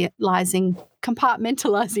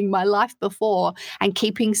compartmentalizing my life before and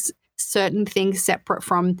keeping certain things separate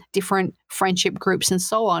from different friendship groups and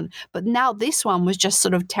so on. But now this one was just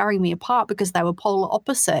sort of tearing me apart because they were polar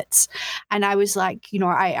opposites. And I was like,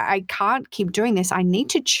 I can't keep doing this. I need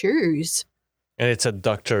to choose. And it's a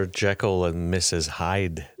Dr. Jekyll and Mrs.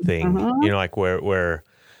 Hyde thing, like where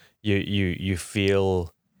you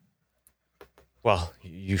feel, well,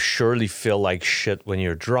 you surely feel like shit when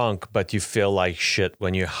you're drunk, but you feel like shit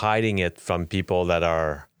when you're hiding it from people that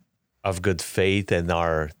are of good faith and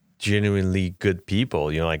are genuinely good people.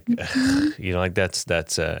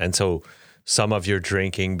 That's and so some of your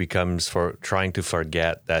drinking becomes for trying to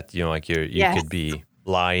forget that you could be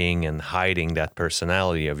lying and hiding that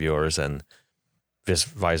personality of yours, and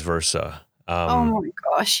vice versa. Oh my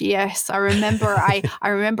gosh, yes. I remember I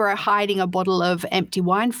remember hiding a bottle of empty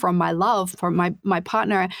wine from my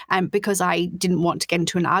partner, and because I didn't want to get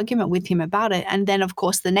into an argument with him about it. And then of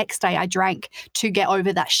course the next day I drank to get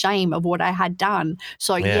over that shame of what I had done.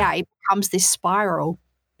 So it becomes this spiral.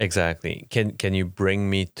 Exactly. Can you bring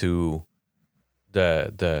me to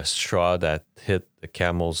the straw that hit the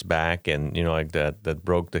camel's back, and that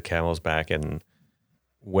broke the camel's back, and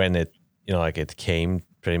when it it came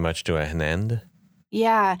pretty much to an end?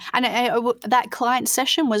 Yeah. And that client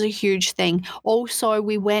session was a huge thing. Also,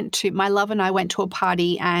 my love and I went to a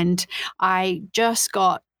party, and I just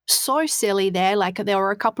got so silly there. Like there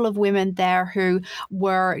were a couple of women there who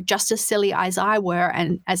were just as silly as I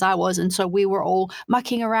was. And so we were all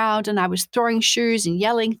mucking around, and I was throwing shoes and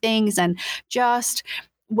yelling things, and just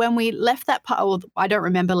when we left that party, I don't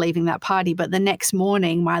remember leaving that party, but the next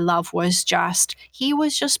morning, my love he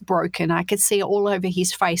was just broken. I could see it all over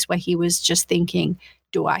his face where he was just thinking,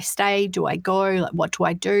 do I stay? Do I go? Like, what do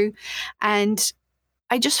I do? And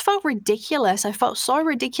I just felt ridiculous. I felt so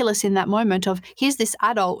ridiculous in that moment of here's this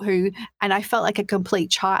adult and I felt like a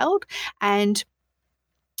complete child. And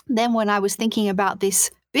then when I was thinking about this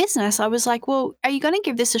business, I was like, well, are you going to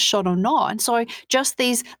give this a shot or not? And so just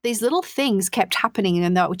these little things kept happening,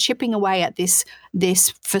 and they were chipping away at this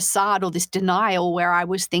facade or this denial where I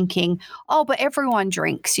was thinking, oh, but everyone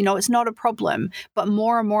drinks, it's not a problem. But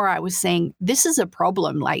more and more I was saying, this is a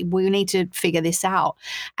problem. Like, we need to figure this out.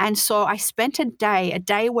 And so I spent a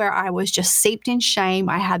day where I was just seeped in shame.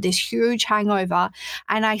 I had this huge hangover,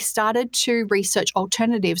 and I started to research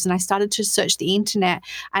alternatives, and I started to search the internet,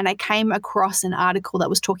 and I came across an article that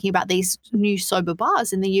was talking about these new sober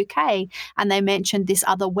bars in the UK, and they mentioned this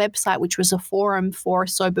other website, which was a forum for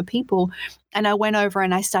sober people. And I went over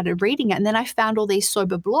and I started reading it, and then I found all these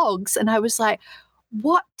sober blogs, and I was like,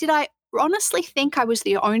 what? Did I honestly think I was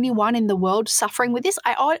the only one in the world suffering with this?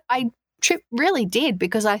 I trip really did,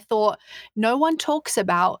 because I thought no one talks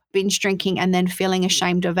about binge drinking and then feeling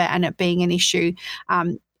ashamed of it and it being an issue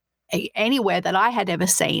anywhere that I had ever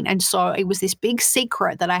seen. And so it was this big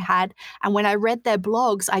secret that I had. And when I read their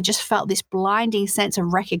blogs, I just felt this blinding sense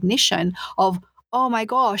of recognition of, oh my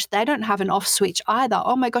gosh, they don't have an off switch either.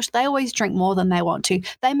 Oh my gosh, they always drink more than they want to.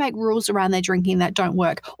 They make rules around their drinking that don't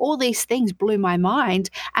work. All these things blew my mind.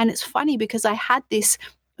 And it's funny because I had this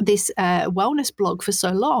wellness blog for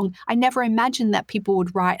so long. I never imagined that people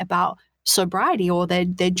would write about sobriety or their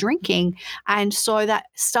drinking. And so that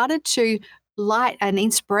started to light an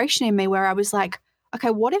inspiration in me where I was like, okay,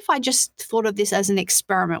 what if I just thought of this as an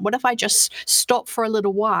experiment? What if I just stop for a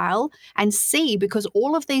little while and see? Because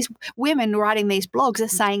all of these women writing these blogs are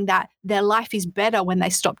saying that their life is better when they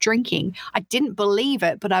stop drinking. I didn't believe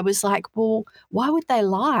it, but I was like, well, why would they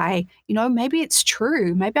lie? Maybe it's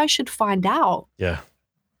true. Maybe I should find out. Yeah.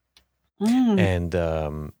 And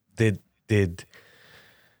did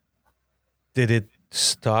it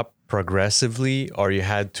stop progressively, or you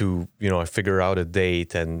had to figure out a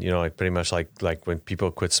date and pretty much like when people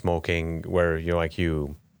quit smoking, where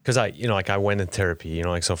because I went in therapy,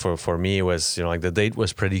 so for me it was the date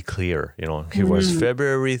was pretty clear. It was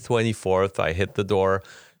February 24th. I hit the door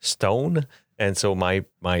stone, and so my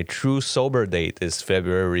true sober date is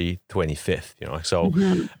February 25th. So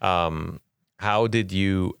how did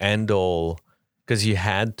you handle, because you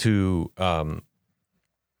had to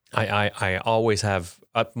I always have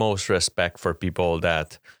utmost respect for people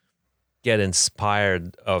that get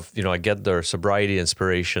inspired of, I get their sobriety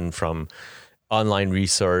inspiration from online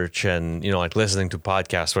research and, like listening to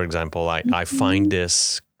podcasts, for example. I find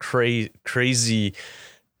this crazy,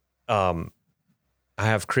 I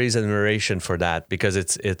have crazy admiration for that, because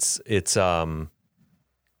it's the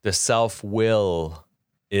self-will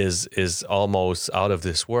is almost out of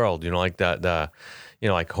this world, like that,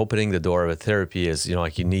 like opening the door of a therapy is,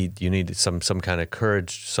 like you need some kind of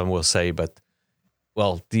courage, some will say, but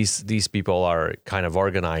well, these people are kind of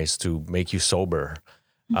organized to make you sober.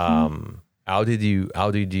 How did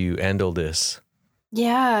you handle this?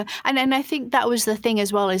 Yeah. And I think that was the thing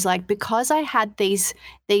as well, is like, because I had these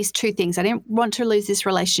two things, I didn't want to lose this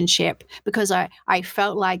relationship, because I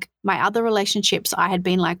felt like my other relationships, I had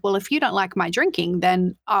been like, well, if you don't like my drinking,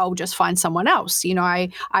 then I'll just find someone else.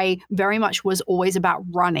 I very much was always about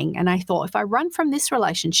running. And I thought, if I run from this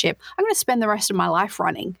relationship, I'm going to spend the rest of my life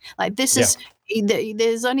running. Like this is,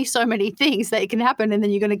 there's only so many things that can happen, and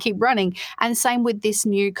then you're going to keep running. And same with this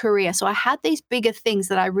new career. So I had these bigger things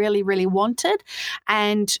that I really, really wanted,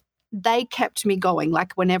 and they kept me going.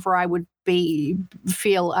 Like whenever I would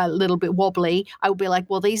feel a little bit wobbly, I would be like,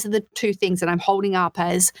 well, these are the two things that I'm holding up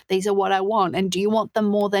as these are what I want. And do you want them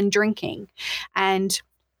more than drinking? And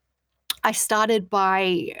I started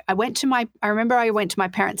I remember I went to my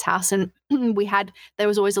parents' house, and there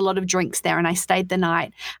was always a lot of drinks there, and I stayed the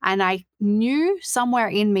night, and I knew somewhere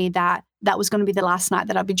in me that was going to be the last night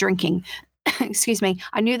that I'd be drinking. Excuse me.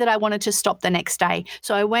 I knew that I wanted to stop the next day.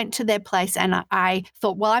 So I went to their place, and I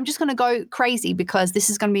thought, well, I'm just going to go crazy because this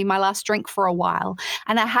is going to be my last drink for a while.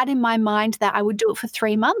 And I had in my mind that I would do it for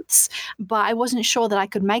 3 months, but I wasn't sure that I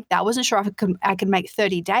could make that. I wasn't sure if I could make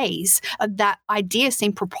 30 days. That idea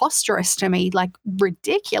seemed preposterous to me, like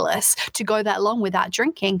ridiculous to go that long without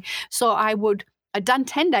drinking. So I'd done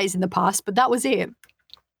 10 days in the past, but that was it.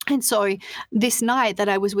 And so this night that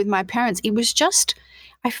I was with my parents, it was just,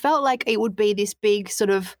 I felt like it would be this big sort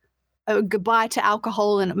of goodbye to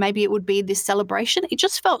alcohol, and maybe it would be this celebration. It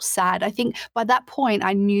just felt sad. I think by that point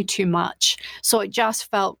I knew too much. So it just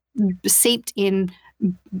felt seeped in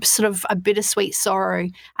sort of a bittersweet sorrow.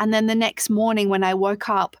 And then the next morning when I woke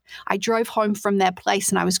up, I drove home from their place,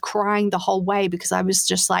 and I was crying the whole way because I was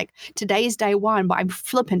just like, today is day one, but I'm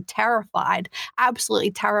flipping terrified,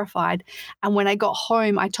 absolutely terrified. And when I got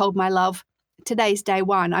home, I told my love, today's day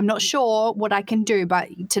one. I'm not sure what I can do, but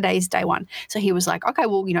today's day one. So he was like, okay,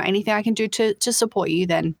 well, anything I can do to support you,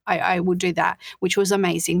 then I will do that, which was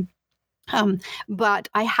amazing. But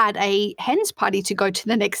I had a hens party to go to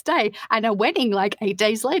the next day, and a wedding like 8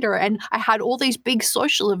 days later. And I had all these big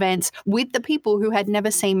social events with the people who had never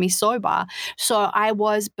seen me sober. So I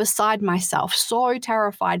was beside myself, so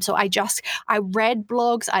terrified. So I read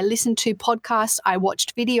blogs, I listened to podcasts, I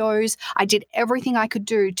watched videos, I did everything I could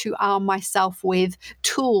do to arm myself with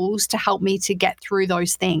tools to help me to get through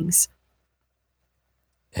those things.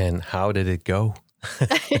 And how did it go?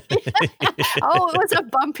 Oh, it was a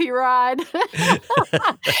bumpy ride.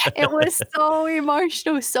 It was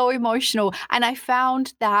so emotional. And I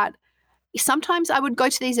found that sometimes I would go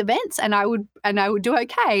to these events and I would do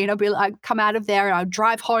okay, and I'd come out of there and I'd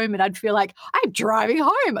drive home and I'd feel like I'm driving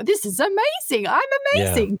home. This is amazing. I'm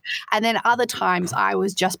amazing. And then other times I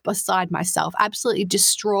was just beside myself, absolutely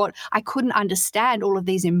distraught. I couldn't understand all of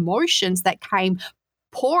these emotions that came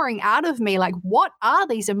pouring out of me. Like, what are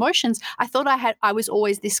these emotions? I thought I was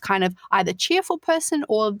always this kind of either cheerful person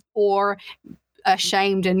or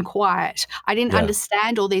ashamed and quiet. I didn't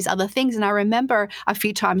understand all these other things. And I remember a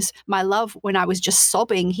few times my love, when I was just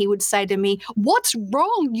sobbing, he would say to me, "What's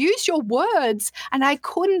wrong? Use your words." And I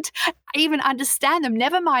couldn't even understand them,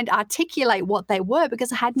 never mind articulate what they were,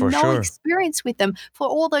 because I had no experience with them. For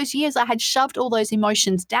all those years, I had shoved all those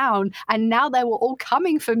emotions down, and now they were all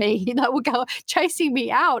coming for me. They were chasing me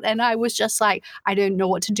out. And I was just like, I don't know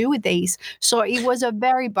what to do with these. So it was a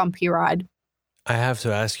very bumpy ride. I have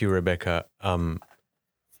to ask you, Rebecca,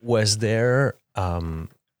 was there,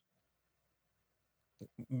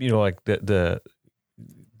 like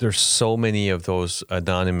there's so many of those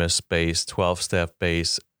anonymous-based,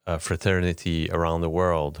 12-step-based fraternity around the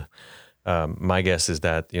world. My guess is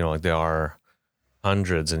that, there are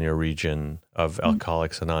hundreds in your region of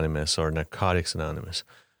Alcoholics Anonymous or Narcotics Anonymous.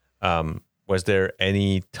 Was there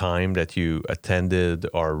any time that you attended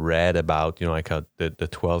or read about, the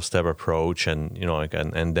 12-step approach and,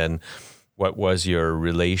 and then what was your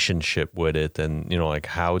relationship with it? And,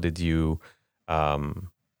 how did you,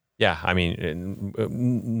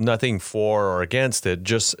 nothing for or against it,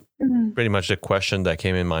 just pretty much the question that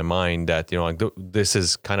came in my mind that, this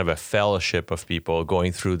is kind of a fellowship of people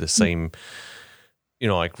going through the same,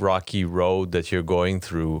 rocky road that you're going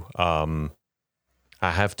through. I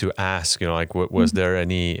have to ask, was there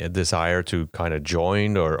any desire to kind of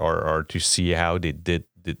join or to see how they did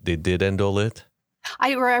handle it?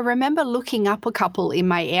 I remember looking up a couple in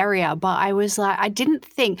my area, but I was like, I didn't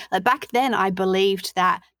think, like back then I believed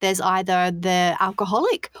that there's either the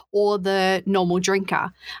alcoholic or the normal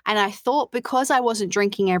drinker. And I thought because I wasn't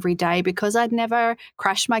drinking every day, because I'd never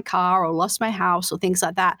crashed my car or lost my house or things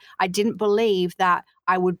like that, I didn't believe that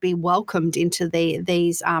I would be welcomed into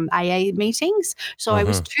these AA meetings. So I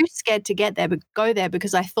was too scared to go there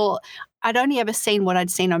because I thought I'd only ever seen what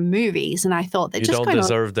I'd seen on movies, and I thought that you don't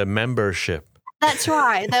deserve the membership. That's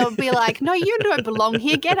right. They would be like, "No, you don't belong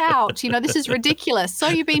here. Get out. This is ridiculous. So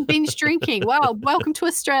you've been binge drinking. Wow, welcome to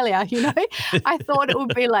Australia." I thought it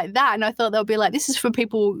would be like that. And I thought they'll be like, "This is for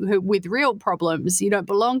people with real problems. You don't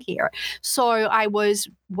belong here." So I was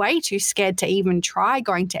way too scared to even try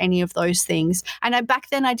going to any of those things. And back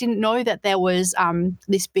then I didn't know that there was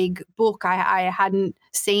this big book. I hadn't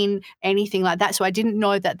seen anything like that. So I didn't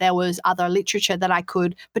know that there was other literature that I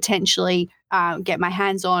could potentially get my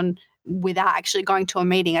hands on without actually going to a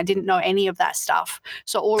meeting. I didn't know any of that stuff.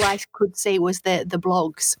 So all I could see was the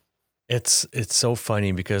blogs. It's so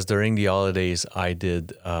funny because during the holidays, I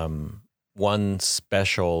did I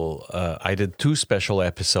did two special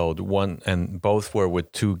episodes, and both were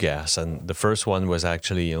with two guests. And the first one was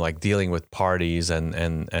actually like dealing with parties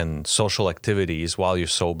and social activities while you're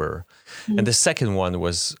sober. Mm-hmm. And the second one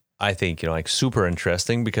was, I think, super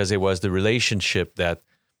interesting because it was the relationship that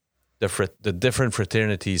the different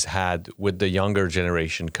fraternities had with the younger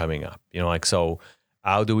generation coming up, so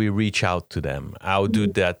how do we reach out to them? How do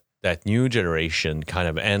that new generation kind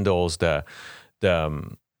of handles the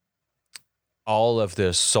all of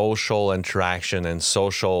the social interaction and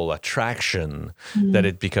social attraction that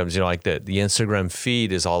it becomes, the Instagram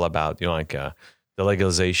feed is all about, the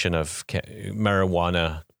legalization of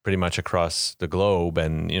marijuana pretty much across the globe,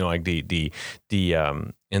 and the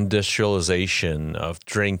industrialization of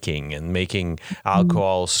drinking and making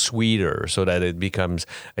alcohol sweeter so that it becomes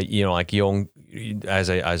young as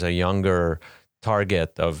a younger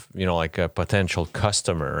target of a potential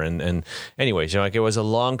customer, and anyways, it was a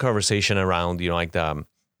long conversation around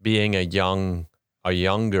being a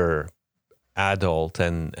younger adult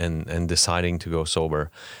and deciding to go sober,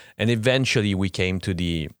 and eventually we came to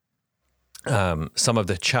the some of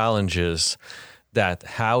the challenges that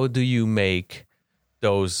how do you make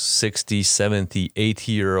those 60, 70,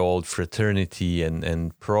 80-year-old fraternity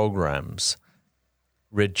and programs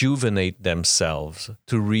rejuvenate themselves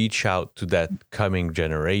to reach out to that coming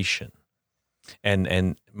generation.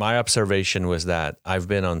 And my observation was that I've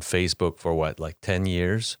been on Facebook for 10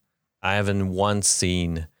 years. I haven't once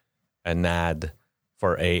seen an ad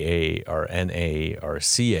for AA or NA or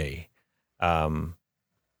CA.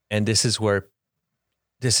 And this is where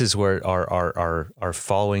our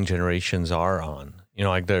following generations are on.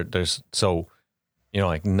 There's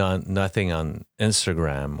nothing on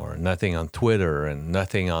Instagram or nothing on Twitter and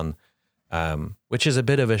nothing on, which is a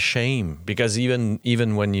bit of a shame because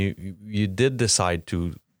even when you did decide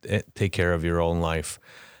to take care of your own life.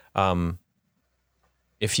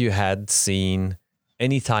 If you had seen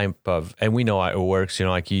any type of, and we know how it works,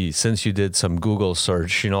 like since you did some Google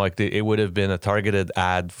search, like it would have been a targeted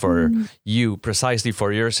ad for you, precisely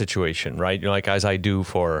for your situation, right? Like as I do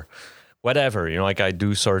for whatever, like I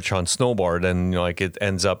do search on snowboard, and like it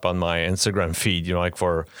ends up on my Instagram feed, like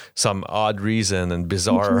for some odd reason and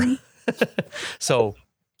bizarre. So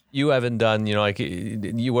you haven't done, like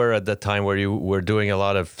you were at that time where you were doing a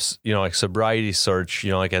lot of, like sobriety search,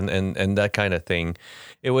 like and that kind of thing.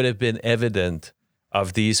 It would have been evident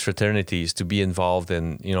of these fraternities to be involved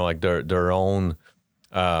in, like their own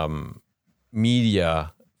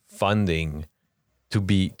media funding to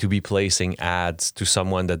be placing ads to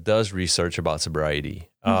someone that does research about sobriety.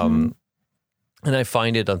 And I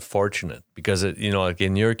find it unfortunate because like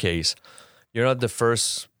in your case, you're not the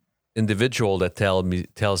first individual that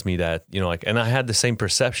tells me that, like, and I had the same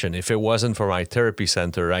perception. If it wasn't for my therapy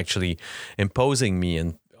center actually imposing me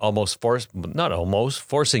and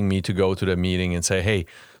forcing me to go to the meeting and say, hey,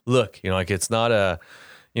 look, like it's not a,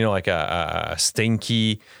 like a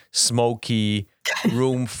stinky, smoky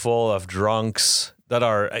room full of drunks that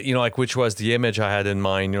are, like, which was the image I had in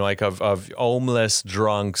mind, like of homeless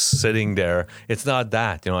drunks sitting there. It's not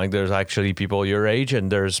that, like there's actually people your age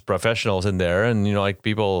and there's professionals in there, and like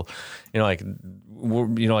people, like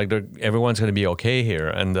everyone's going to be okay here.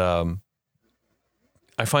 And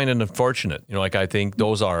I find it unfortunate, like I think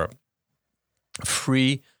those are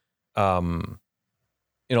free,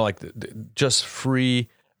 like just free,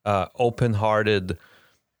 open-hearted,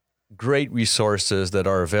 great resources that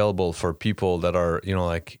are available for people that are,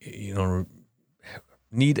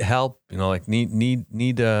 need help, like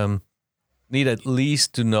need at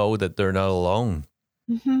least to know that they're not alone.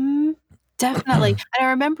 Definitely. And I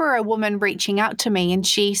remember a woman reaching out to me, and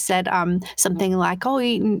she said something like, oh,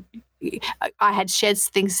 I had shared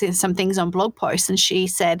some things on blog posts, and she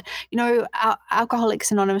said,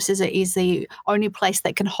 Alcoholics Anonymous is the only place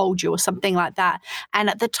that can hold you, or something like that. And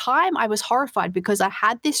at the time I was horrified because I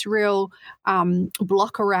had this real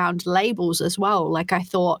block around labels as well. Like I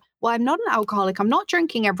thought, well, I'm not an alcoholic. I'm not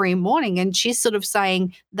drinking every morning. And she's sort of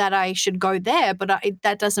saying that I should go there, but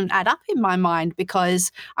that doesn't add up in my mind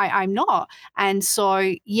because I'm not. And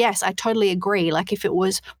so, yes, I totally agree. Like if it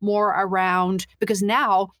was more around, because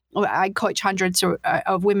now I coach hundreds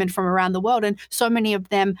of women from around the world, and so many of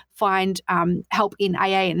them find help in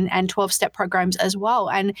AA and 12-step programs as well.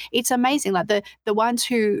 And it's amazing. Like the ones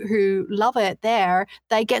who love it there,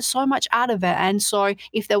 they get so much out of it. And so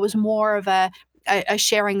if there was more of a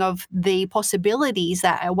sharing of the possibilities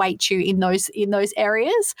that await you in those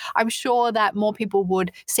areas, I'm sure that more people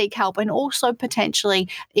would seek help. And also potentially,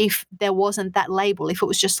 if there wasn't that label, if it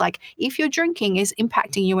was just like, if your drinking is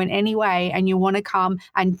impacting you in any way and you want to come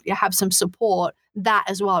and have some support, that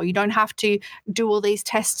as well. You don't have to do all these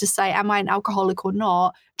tests to say, am I an alcoholic or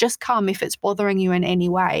not? Just come if it's bothering you in any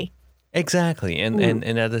way. Exactly. And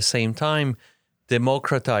at the same time,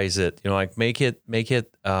 democratize it, like make it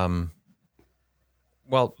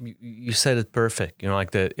well, you said it perfect.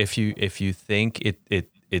 Like that. If you think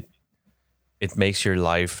it makes your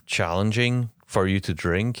life challenging for you to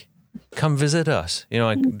drink, come visit us.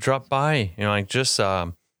 Like drop by. Like just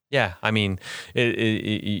yeah. I mean,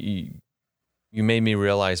 you made me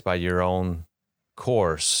realize by your own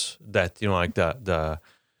course that like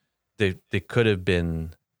they could have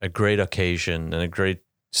been a great occasion and a great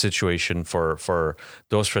situation for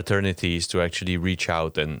those fraternities to actually reach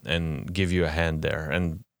out and give you a hand there,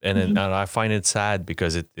 and I find it sad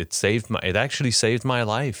because it actually saved my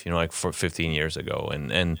life, like for 15 years ago,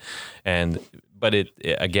 but it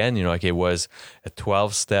again, like it was a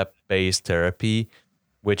 12-step based therapy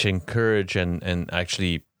which encouraged and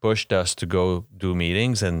actually pushed us to go do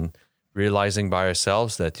meetings, and realizing by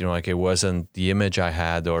ourselves that like it wasn't the image I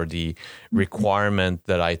had or the requirement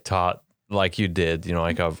that I taught like you did,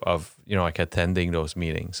 like of like attending those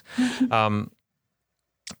meetings.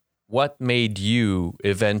 What made you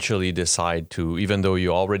eventually decide to, even though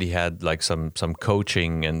you already had like some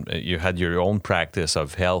coaching and you had your own practice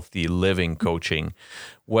of healthy living coaching,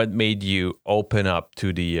 what made you open up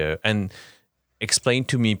to the and explain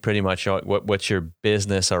to me pretty much what's your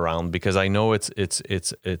business around, because I know it's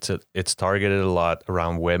targeted a lot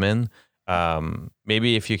around women.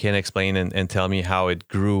 Maybe if you can explain and tell me how it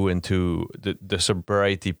grew into the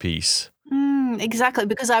sobriety piece. Exactly,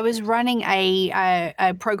 because I was running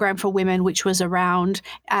a program for women, which was around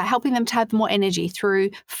helping them to have more energy through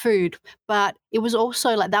food. But it was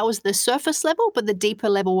also like that was the surface level, but the deeper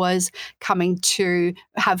level was coming to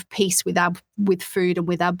have peace with food and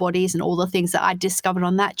with our bodies and all the things that I discovered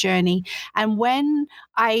on that journey. And when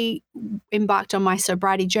I embarked on my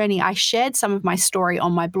sobriety journey, I shared some of my story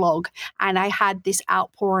on my blog, and I had this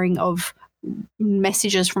outpouring of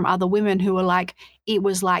messages from other women who were like, it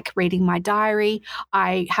was like reading my diary.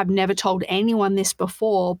 I have never told anyone this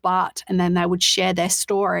before, and then they would share their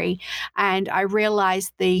story. And I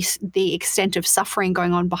realized the extent of suffering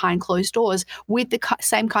going on behind closed doors with the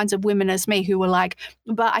same kinds of women as me who were like,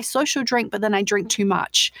 but I social drink, but then I drink too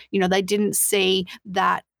much. They didn't see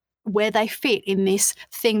that where they fit in this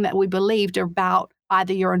thing that we believed about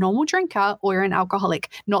either you're a normal drinker or you're an alcoholic,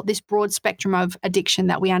 not this broad spectrum of addiction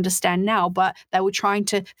that we understand now, but they were trying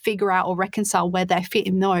to figure out or reconcile where they fit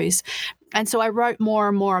in those. And so I wrote more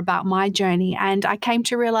and more about my journey, and I came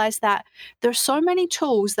to realize that there's so many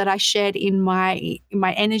tools that I shared in my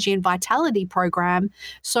energy and vitality program,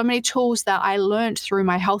 so many tools that I learned through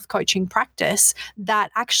my health coaching practice that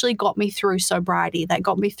actually got me through sobriety, that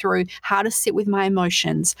got me through how to sit with my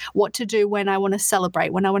emotions, what to do when I want to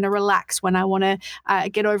celebrate, when I want to relax, when I want to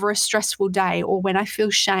get over a stressful day, or when I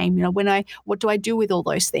feel shame, what do I do with all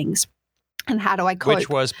those things? And how do I cope? Which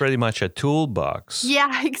was pretty much a toolbox.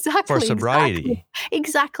 Yeah, exactly. For sobriety.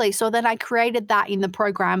 Exactly. So then I created that in the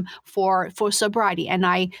program for sobriety, and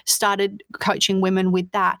I started coaching women with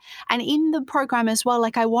that. And in the program as well,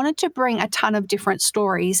 like I wanted to bring a ton of different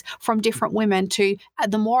stories from different women to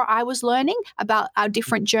the more I was learning about our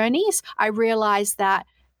different journeys, I realized that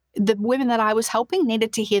the women that I was helping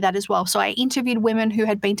needed to hear that as well. So I interviewed women who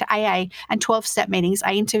had been to AA and 12-step meetings.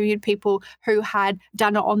 I interviewed people who had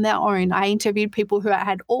done it on their own. I interviewed people who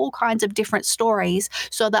had all kinds of different stories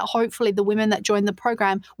so that hopefully the women that joined the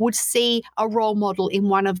program would see a role model in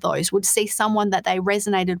one of those, would see someone that they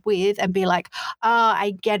resonated with and be like,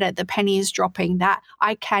 I get it. The penny is dropping, that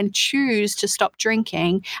I can choose to stop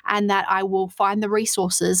drinking and that I will find the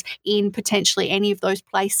resources in potentially any of those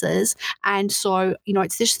places. And so,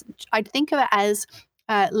 it's this, I think of it as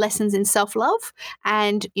lessons in self-love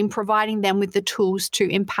and in providing them with the tools to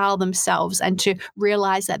empower themselves and to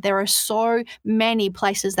realize that there are so many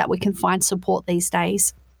places that we can find support these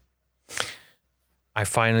days. I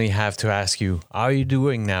finally have to ask you, how are you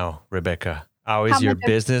doing now, Rebecca? How is your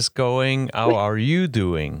business going? How are you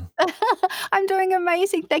doing? I'm doing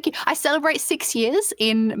amazing. Thank you. I celebrate 6 years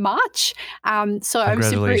in March. So I'm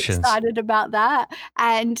super excited about that.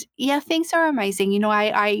 And yeah, things are amazing.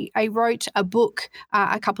 I wrote a book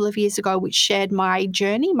a couple of years ago, which shared my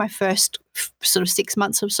journey, my first sort of 6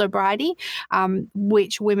 months of sobriety,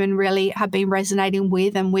 which women really have been resonating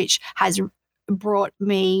with and which has brought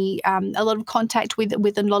me a lot of contact with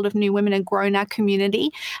a lot of new women and grown our community.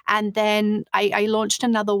 And then I launched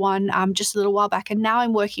another one just a little while back. And now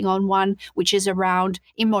I'm working on one which is around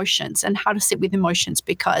emotions and how to sit with emotions,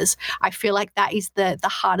 because I feel like that is the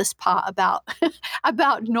hardest part about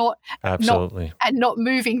not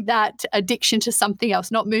moving that addiction to something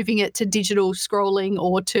else, not moving it to digital scrolling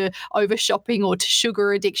or to over shopping or to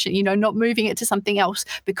sugar addiction, not moving it to something else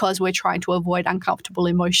because we're trying to avoid uncomfortable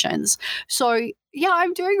emotions. So yeah,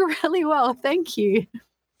 I'm doing really well. Thank you.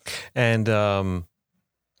 And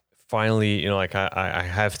finally, I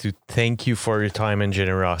have to thank you for your time and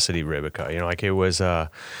generosity, Rebecca. It was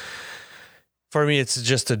for me, it's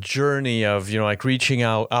just a journey of reaching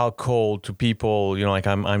out cold to people.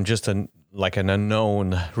 I'm just an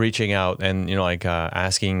unknown, reaching out and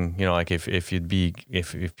asking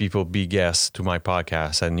if people be guests to my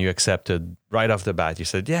podcast, and you accepted right off the bat. You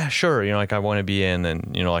said, yeah, sure, I want to be in,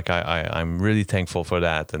 and I'm really thankful for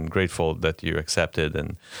that and grateful that you accepted,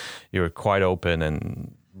 and you're quite open.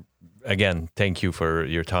 And again, thank you for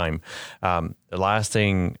your time. The last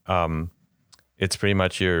thing, it's pretty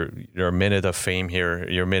much your minute of fame here,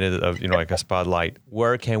 your minute of a spotlight.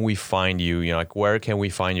 Where can we find you? Where can we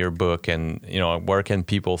find your book, and where can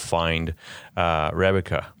people find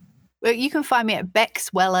Rebecca? Well, you can find me at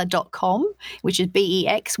bexweller.com, which is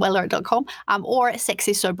bexweller.com, or at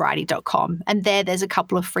sexysobriety.com. And there's a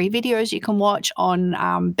couple of free videos you can watch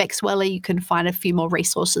on Bex Weller. You can find a few more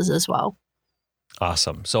resources as well.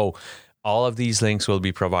 Awesome. So all of these links will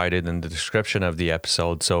be provided in the description of the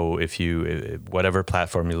episode. So if whatever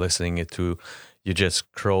platform you're listening to, you just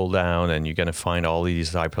scroll down and you're going to find all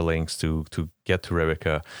these hyperlinks to get to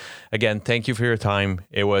Rebecca. Again, thank you for your time.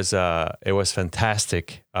 It was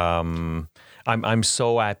fantastic. I'm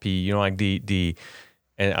so happy,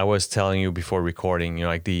 and I was telling you before recording,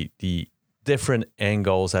 the different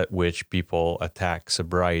angles at which people attack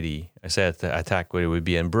sobriety. I said attack would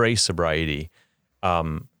be embrace sobriety,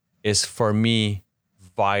 is for me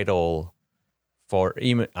vital for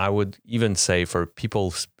even, I would even say, for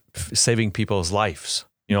people saving people's lives.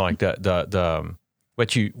 You know, like the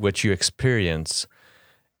what you experience.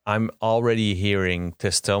 I'm already hearing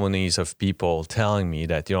testimonies of people telling me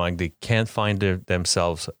that, you know, like they can't find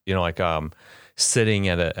themselves, you know, like sitting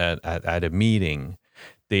at a meeting.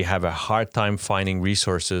 They have a hard time finding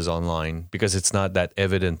resources online because it's not that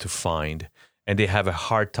evident to find, and they have a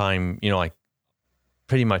hard time, you know, like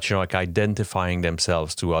pretty much, you know, like identifying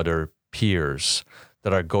themselves to other peers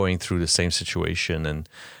that are going through the same situation. And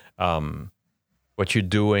what you're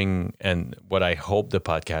doing, and what I hope the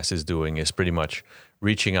podcast is doing, is pretty much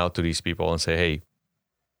reaching out to these people and say, hey,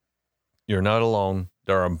 you're not alone.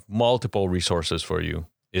 There are multiple resources for you.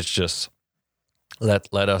 It's just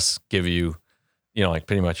let us give you, you know, like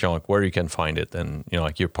pretty much, you know, like where you can find it, and, you know,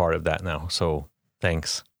 like you're part of that now. So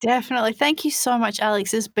thanks. Definitely. Thank you so much,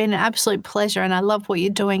 Alex. It's been an absolute pleasure, and I love what you're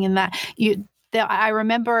doing in that. I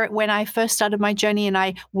remember when I first started my journey, and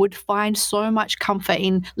I would find so much comfort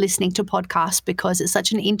in listening to podcasts because it's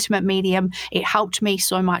such an intimate medium. It helped me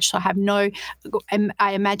so much. So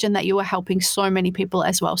I imagine that you are helping so many people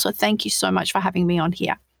as well. So thank you so much for having me on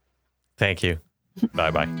here. Thank you.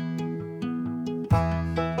 Bye-bye.